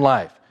Christian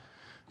life.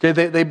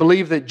 Okay, they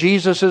believe that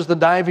Jesus is the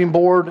diving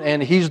board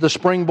and He's the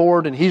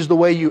springboard and He's the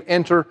way you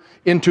enter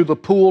into the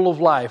pool of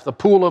life, the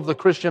pool of the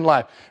Christian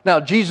life. Now,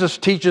 Jesus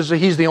teaches that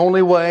He's the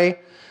only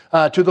way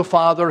to the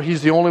Father.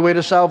 He's the only way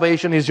to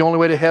salvation. He's the only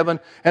way to heaven.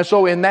 And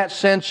so in that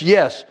sense,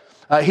 yes,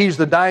 He's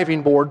the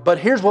diving board. But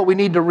here's what we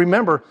need to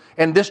remember,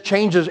 and this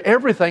changes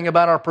everything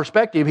about our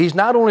perspective. He's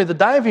not only the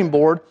diving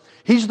board,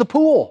 He's the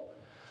pool.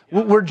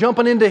 We're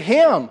jumping into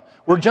Him.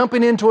 We're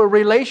jumping into a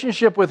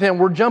relationship with Him.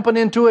 We're jumping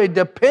into a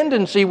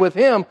dependency with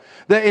Him.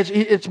 That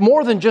it's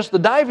more than just the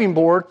diving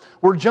board.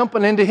 We're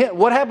jumping into Him.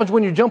 What happens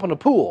when you jump in a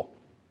pool?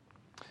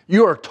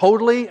 You are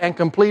totally and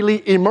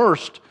completely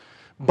immersed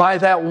by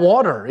that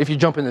water, if you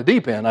jump in the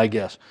deep end, I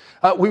guess.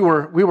 We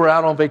were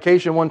out on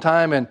vacation one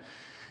time,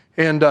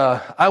 and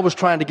I was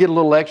trying to get a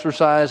little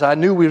exercise. I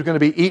knew we were going to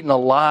be eating a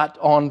lot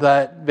on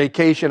that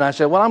vacation. I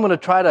said, well, I'm going to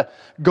try to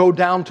go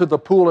down to the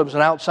pool. It was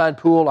an outside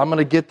pool. I'm going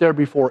to get there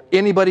before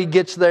anybody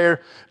gets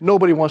there.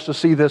 Nobody wants to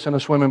see this in a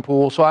swimming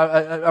pool, so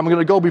I'm going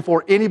to go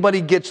before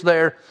anybody gets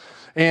there.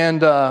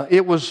 And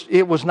it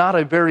was not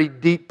a very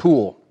deep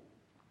pool.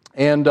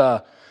 And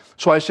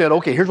so I said,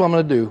 okay, here's what I'm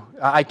going to do.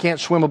 I can't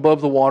swim above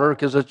the water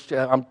because it's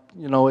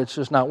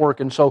just not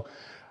working. So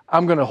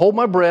I'm going to hold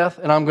my breath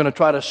and I'm going to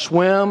try to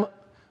swim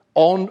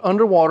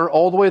underwater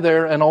all the way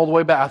there and all the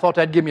way back. I thought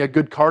that'd give me a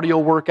good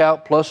cardio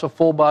workout plus a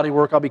full body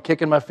work. I'll be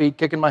kicking my feet,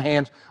 kicking my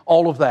hands,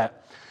 all of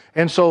that.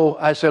 And so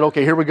I said,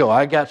 okay, here we go.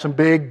 I got some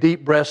big,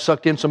 deep breaths,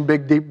 sucked in some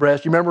big, deep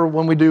breaths. You remember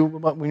when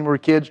we were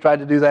kids, tried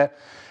to do that?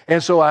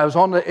 And so I was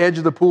on the edge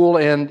of the pool,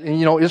 and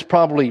it's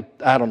probably,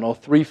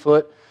 3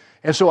 foot.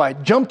 And so I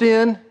jumped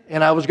in,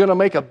 and I was going to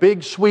make a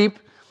big sweep,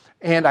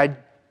 and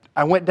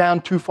I went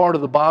down too far to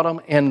the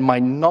bottom, and my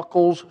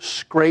knuckles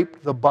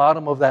scraped the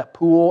bottom of that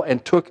pool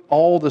and took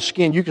all the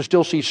skin. You can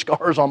still see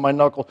scars on my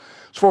knuckles.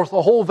 For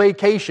the whole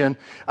vacation,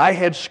 I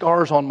had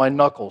scars on my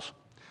knuckles.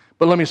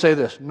 But let me say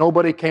this,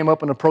 nobody came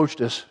up and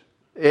approached us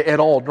at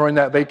all during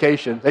that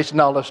vacation. They said,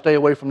 no, let's stay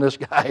away from this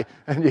guy.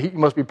 And he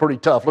must be pretty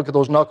tough. Look at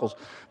those knuckles.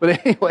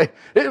 But anyway,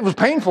 it was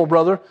painful,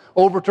 brother.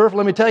 Over turf,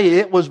 let me tell you,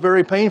 it was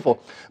very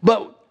painful.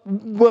 But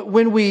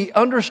when we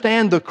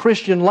understand the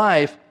Christian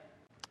life,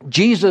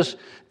 Jesus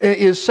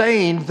is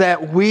saying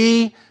that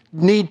we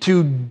need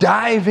to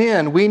dive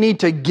in. We need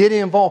to get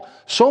involved.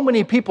 So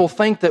many people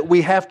think that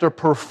we have to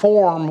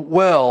perform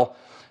well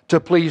to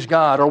please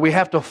God, or we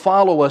have to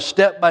follow a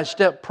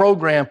step-by-step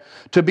program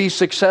to be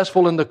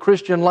successful in the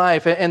Christian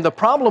life. And the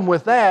problem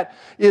with that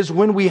is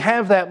when we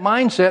have that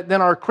mindset,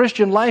 then our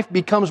Christian life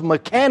becomes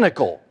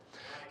mechanical.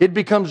 It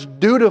becomes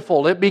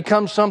dutiful. It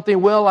becomes something,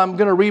 well, I'm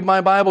going to read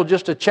my Bible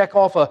just to check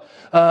off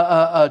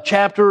a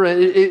chapter.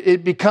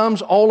 It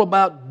becomes all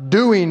about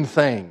doing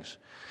things.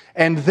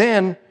 And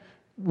then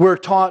we're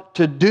taught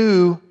to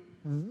do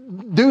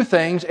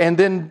things, and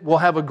then we'll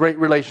have a great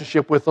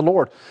relationship with the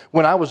Lord.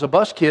 When I was a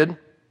bus kid,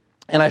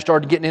 and I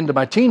started getting into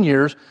my teen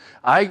years,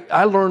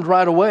 I learned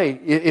right away,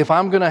 if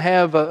I'm going to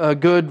have a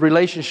good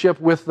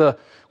relationship with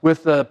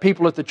the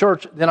people at the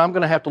church, then I'm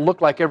going to have to look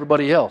like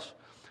everybody else.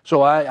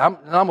 So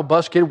I'm a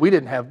bus kid.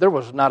 There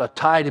was not a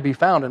tie to be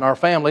found in our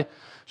family.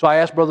 So I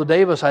asked Brother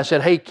Davis, I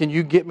said, hey, can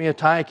you get me a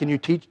tie? Can you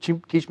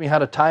teach me how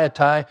to tie a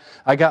tie?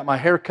 I got my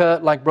hair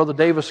cut like Brother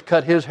Davis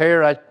cut his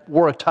hair. I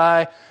wore a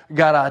tie.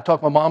 I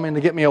talked my mom in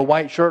to get me a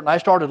white shirt, and I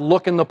started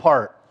looking the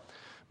part.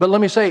 But let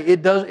me say,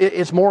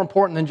 it's more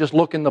important than just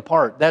looking the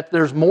part. That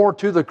there's more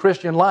to the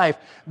Christian life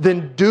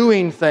than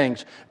doing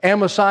things.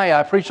 Amaziah,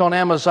 I preached on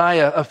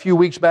Amaziah a few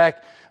weeks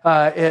back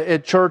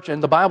at church,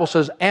 and the Bible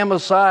says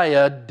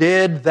Amaziah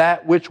did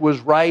that which was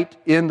right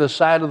in the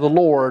sight of the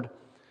Lord,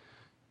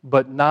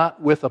 but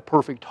not with a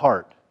perfect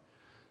heart.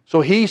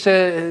 So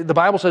the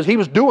Bible says he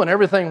was doing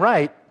everything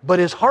right, but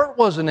his heart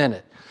wasn't in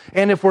it.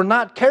 And if we're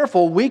not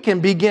careful, we can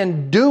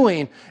begin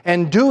doing,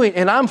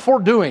 and I'm for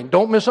doing.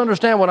 Don't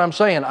misunderstand what I'm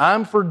saying.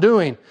 I'm for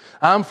doing.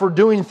 I'm for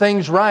doing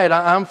things right.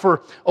 I'm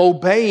for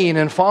obeying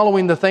and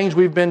following the things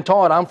we've been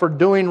taught. I'm for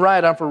doing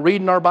right. I'm for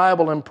reading our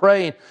Bible and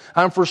praying.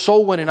 I'm for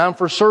soul winning. I'm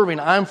for serving.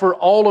 I'm for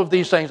all of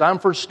these things. I'm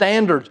for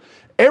standards.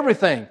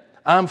 Everything.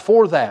 I'm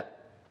for that.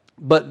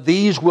 But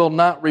these will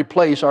not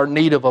replace our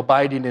need of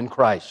abiding in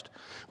Christ.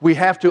 We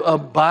have to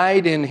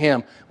abide in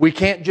Him. We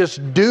can't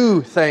just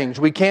do things.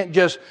 We can't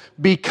just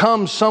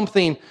become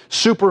something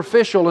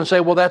superficial and say,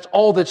 well, that's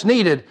all that's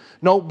needed.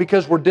 No,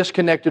 because we're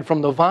disconnected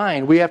from the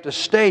vine. We have to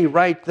stay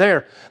right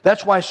there.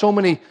 That's why so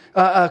many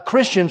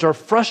Christians are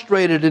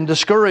frustrated and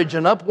discouraged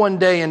and up one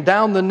day and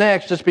down the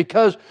next. It's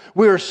because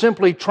we are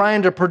simply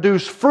trying to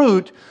produce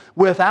fruit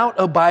without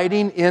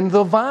abiding in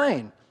the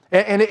vine.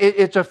 And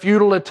it's a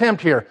futile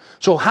attempt here.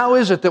 So how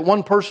is it that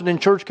one person in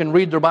church can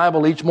read their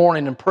Bible each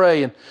morning and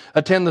pray and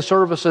attend the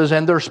services,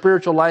 and their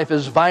spiritual life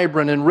is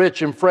vibrant and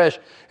rich and fresh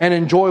and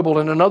enjoyable,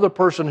 and another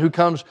person who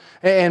comes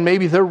and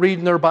maybe they're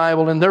reading their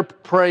Bible and they're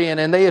praying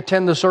and they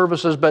attend the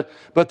services, but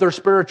their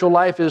spiritual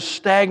life is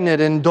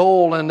stagnant and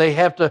dull, and they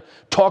have to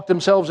talk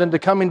themselves into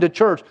coming to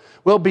church?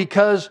 Well,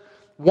 because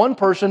one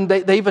person,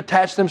 they've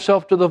attached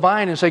themselves to the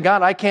vine and say,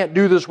 God, I can't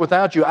do this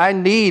without you. I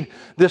need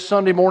this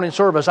Sunday morning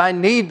service. I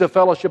need the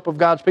fellowship of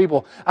God's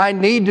people. I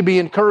need to be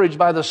encouraged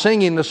by the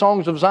singing, the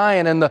songs of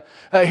Zion, and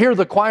hear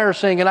the choir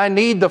sing. And I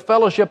need the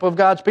fellowship of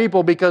God's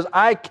people because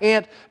I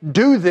can't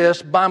do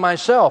this by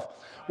myself.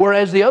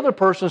 Whereas the other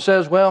person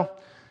says, well,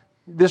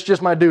 this is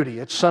just my duty.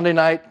 It's Sunday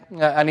night.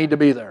 I need to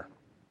be there.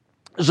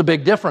 There's a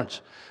big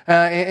difference.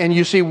 And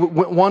you see,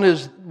 one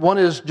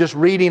is just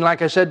reading,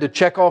 like I said, to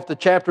check off the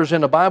chapters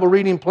in a Bible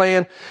reading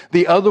plan.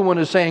 The other one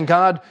is saying,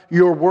 God,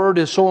 your word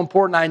is so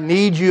important. I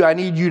need you. I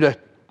need you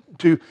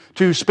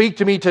to speak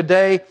to me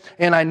today,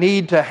 and I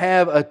need to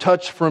have a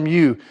touch from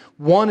you.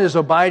 One is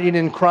abiding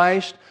in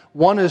Christ.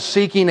 One is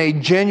seeking a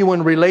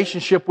genuine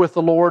relationship with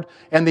the Lord,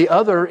 and the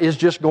other is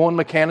just going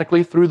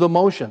mechanically through the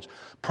motions.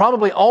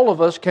 Probably all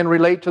of us can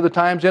relate to the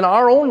times in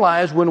our own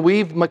lives when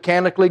we've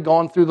mechanically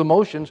gone through the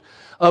motions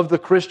of the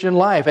Christian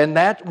life. And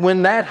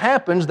when that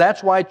happens,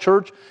 that's why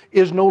church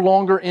is no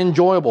longer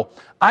enjoyable.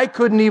 I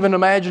couldn't even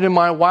imagine in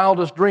my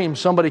wildest dreams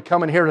somebody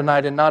coming here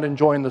tonight and not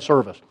enjoying the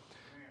service.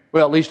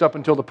 Well, at least up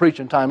until the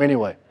preaching time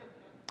anyway.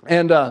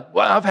 And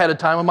I've had a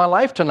time of my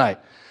life tonight.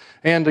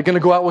 And going to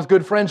go out with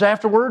good friends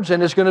afterwards,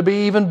 and it's going to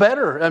be even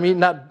better. I mean,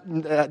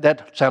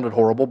 that sounded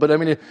horrible, but I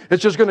mean,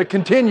 it's just going to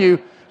continue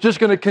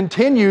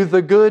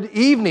the good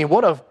evening.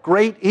 What a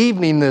great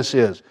evening this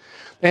is.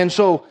 And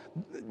so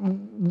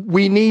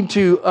we need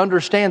to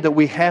understand that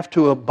we have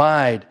to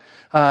abide.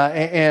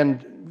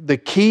 And the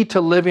key to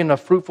living a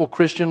fruitful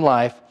Christian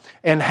life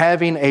and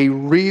having a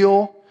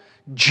real,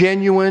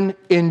 genuine,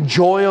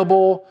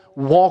 enjoyable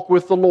walk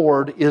with the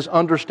Lord is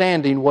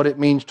understanding what it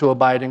means to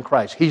abide in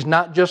Christ. He's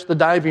not just the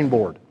diving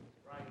board.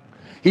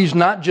 He's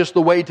not just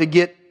the way to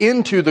get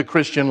into the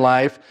Christian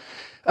life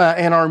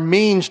and our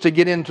means to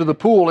get into the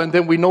pool, and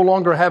then we no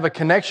longer have a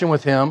connection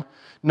with Him.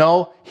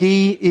 No,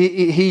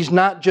 He's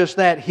not just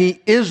that.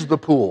 He is the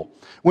pool.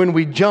 When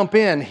we jump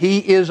in, He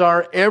is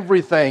our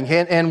everything,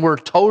 and we're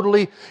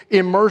totally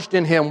immersed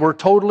in Him.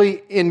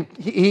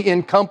 He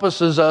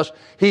encompasses us.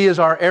 He is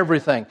our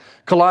everything.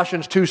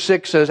 Colossians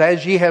 2:6 says,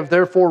 "As ye have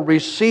therefore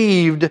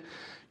received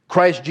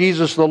Christ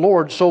Jesus the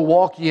Lord, so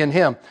walk ye in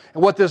Him."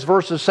 And what this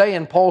verse is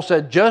saying, Paul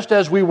said, just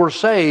as we were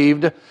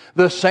saved,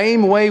 the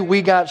same way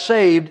we got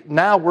saved,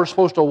 now we're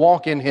supposed to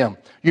walk in Him.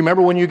 You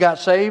remember when you got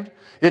saved?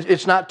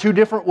 It's not two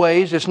different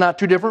ways. It's not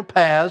two different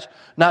paths,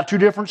 not two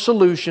different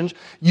solutions.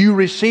 You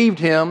received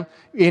Him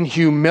in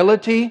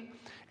humility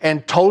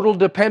and total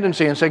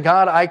dependency and said,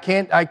 God, I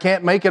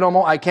can't make it on my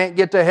own. I can't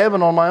get to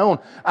heaven on my own.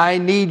 I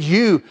need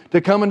You to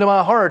come into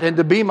my heart and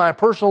to be my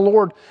personal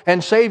Lord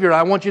and Savior.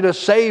 I want You to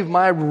save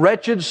my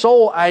wretched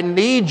soul. I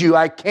need You.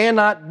 I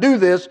cannot do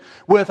this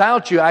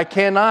without You. I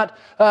cannot,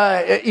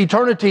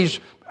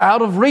 eternity's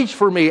out of reach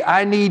for me.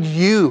 I need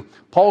You.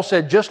 Paul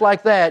said, just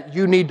like that,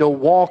 you need to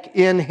walk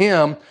in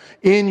Him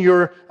in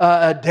your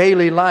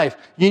daily life.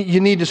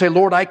 You need to say,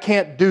 Lord, I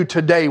can't do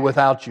today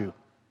without You.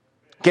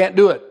 Can't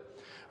do it.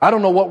 I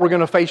don't know what we're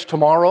going to face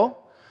tomorrow,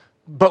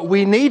 but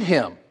we need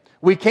Him.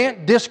 We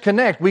can't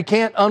disconnect. We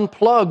can't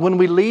unplug when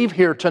we leave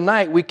here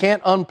tonight. We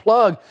can't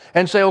unplug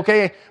and say,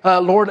 okay,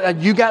 Lord,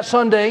 You got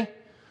Sunday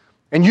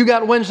and You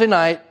got Wednesday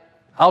night.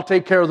 I'll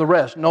take care of the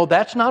rest. No,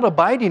 that's not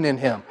abiding in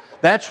Him.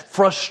 That's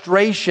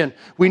frustration.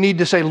 We need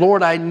to say,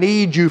 Lord, I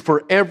need You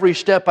for every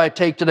step I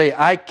take today.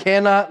 I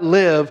cannot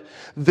live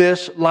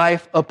this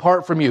life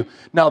apart from You.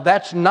 Now,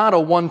 that's not a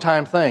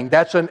one-time thing.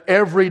 That's an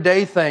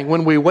everyday thing.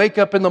 When we wake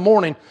up in the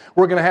morning,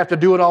 we're going to have to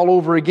do it all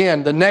over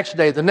again. The next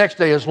day,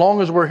 as long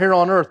as we're here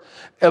on earth.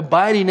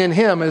 Abiding in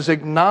Him is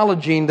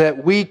acknowledging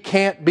that we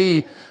can't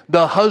be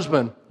the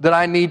husband that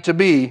I need to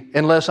be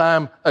unless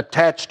I'm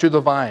attached to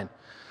the vine.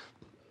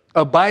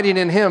 Abiding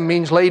in Him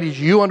means,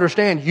 ladies, you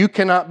understand you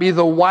cannot be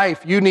the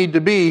wife you need to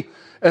be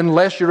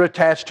unless you're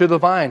attached to the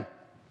vine.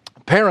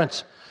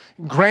 Parents,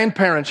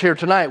 grandparents here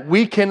tonight,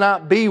 we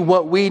cannot be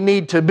what we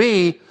need to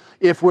be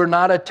if we're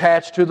not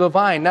attached to the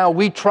vine. Now,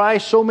 we try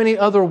so many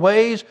other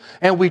ways,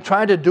 and we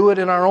try to do it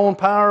in our own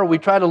power. We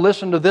try to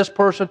listen to this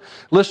person,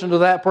 listen to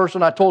that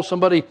person. I told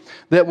somebody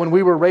that when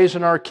we were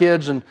raising our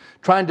kids and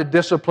trying to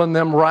discipline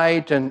them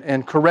right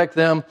and correct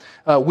them,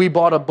 we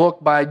bought a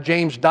book by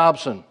James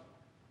Dobson.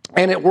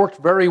 And it worked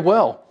very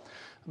well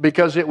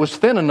because it was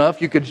thin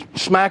enough you could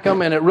smack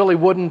them and it really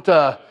wouldn't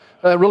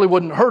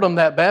hurt them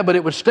that bad, but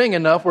it would sting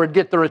enough where it'd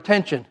get their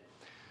attention.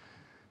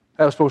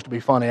 That was supposed to be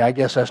funny. I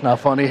guess that's not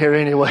funny here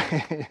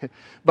anyway.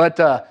 But,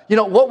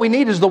 what we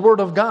need is the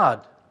Word of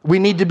God. We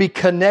need to be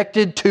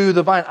connected to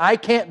the vine. I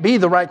can't be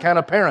the right kind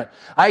of parent.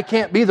 I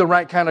can't be the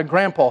right kind of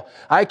grandpa.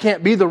 I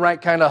can't be the right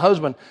kind of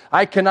husband.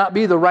 I cannot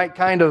be the right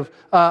kind of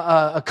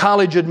a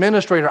college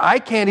administrator. I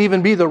can't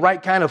even be the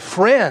right kind of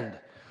friend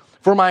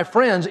for my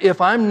friends if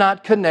I'm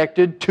not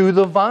connected to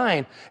the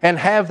vine and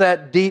have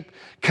that deep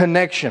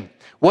connection.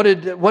 What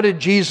did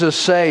Jesus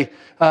say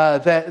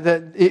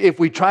that if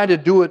we try to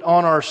do it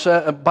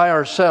by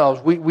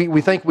ourselves,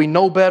 we think we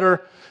know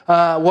better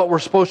what we're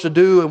supposed to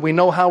do, and we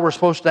know how we're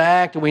supposed to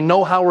act, and we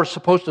know how we're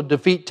supposed to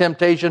defeat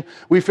temptation.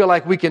 We feel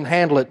like we can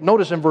handle it.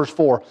 Notice in verse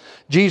 4,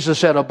 Jesus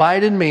said,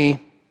 "Abide in me,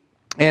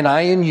 and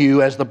I in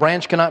you, as the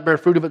branch cannot bear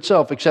fruit of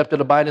itself except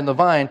it abide in the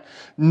vine,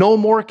 no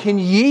more can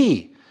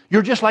ye."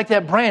 You're just like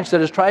that branch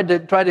that has tried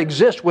to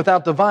exist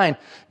without the vine.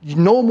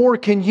 No more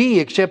can ye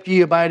except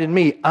ye abide in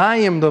me. I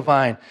am the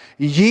vine.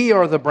 Ye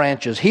are the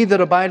branches. He that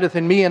abideth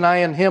in me and I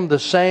in him, the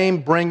same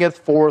bringeth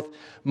forth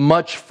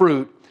much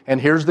fruit.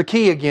 And here's the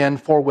key again.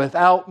 For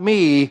without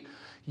me,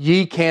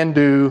 ye can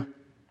do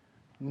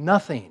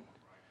nothing.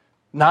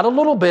 Not a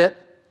little bit,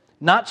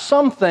 not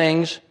some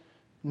things,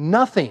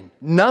 nothing.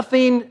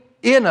 Nothing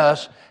in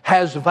us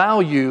has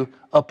value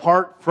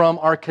apart from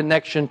our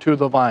connection to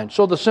the vine.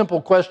 So the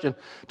simple question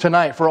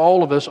tonight for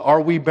all of us, are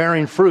we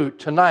bearing fruit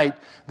tonight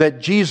that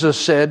Jesus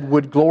said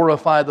would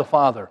glorify the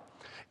Father?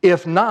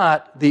 If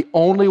not, the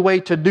only way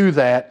to do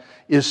that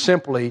is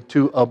simply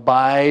to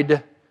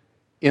abide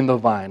in the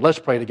vine. Let's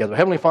pray together.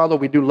 Heavenly Father,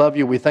 we do love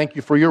You. We thank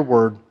You for Your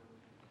Word.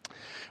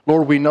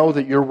 Lord, we know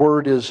that Your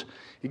Word is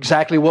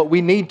exactly what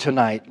we need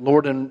tonight,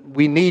 Lord, and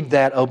we need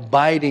that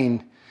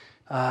abiding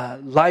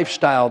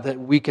lifestyle that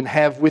we can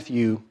have with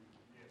You.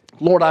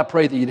 Lord, I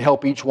pray that You'd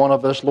help each one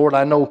of us. Lord,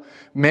 I know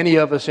many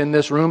of us in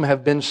this room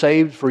have been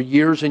saved for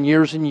years and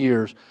years and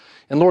years.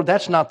 And Lord,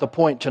 that's not the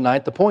point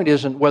tonight. The point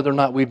isn't whether or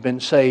not we've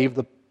been saved.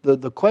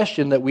 The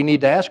question that we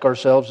need to ask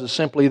ourselves is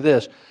simply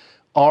this: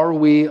 are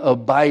we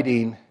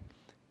abiding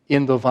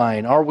in the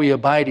vine? Are we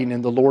abiding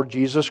in the Lord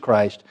Jesus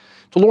Christ?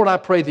 So Lord, I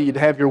pray that You'd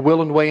have Your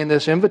will and way in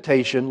this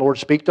invitation. Lord,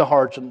 speak to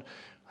hearts and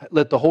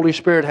Let the Holy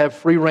Spirit have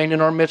free reign in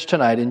our midst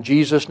tonight. In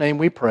Jesus' name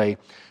we pray.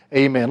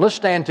 Amen. Let's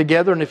stand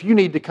together, and if you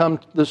need to come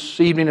this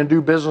evening and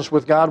do business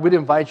with God, we'd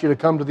invite you to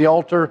come to the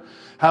altar,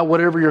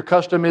 whatever your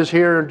custom is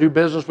here, and do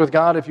business with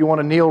God. If you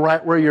want to kneel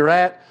right where you're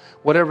at,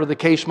 whatever the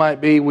case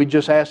might be, we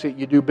just ask that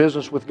you do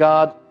business with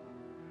God.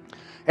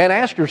 And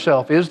ask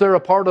yourself, is there a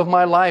part of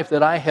my life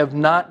that I have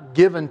not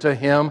given to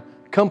Him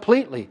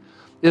completely?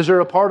 Is there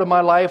a part of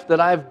my life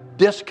that I've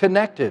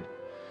disconnected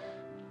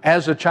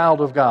as a child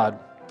of God?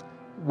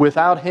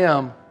 Without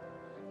Him,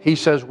 He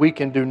says we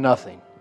can do nothing.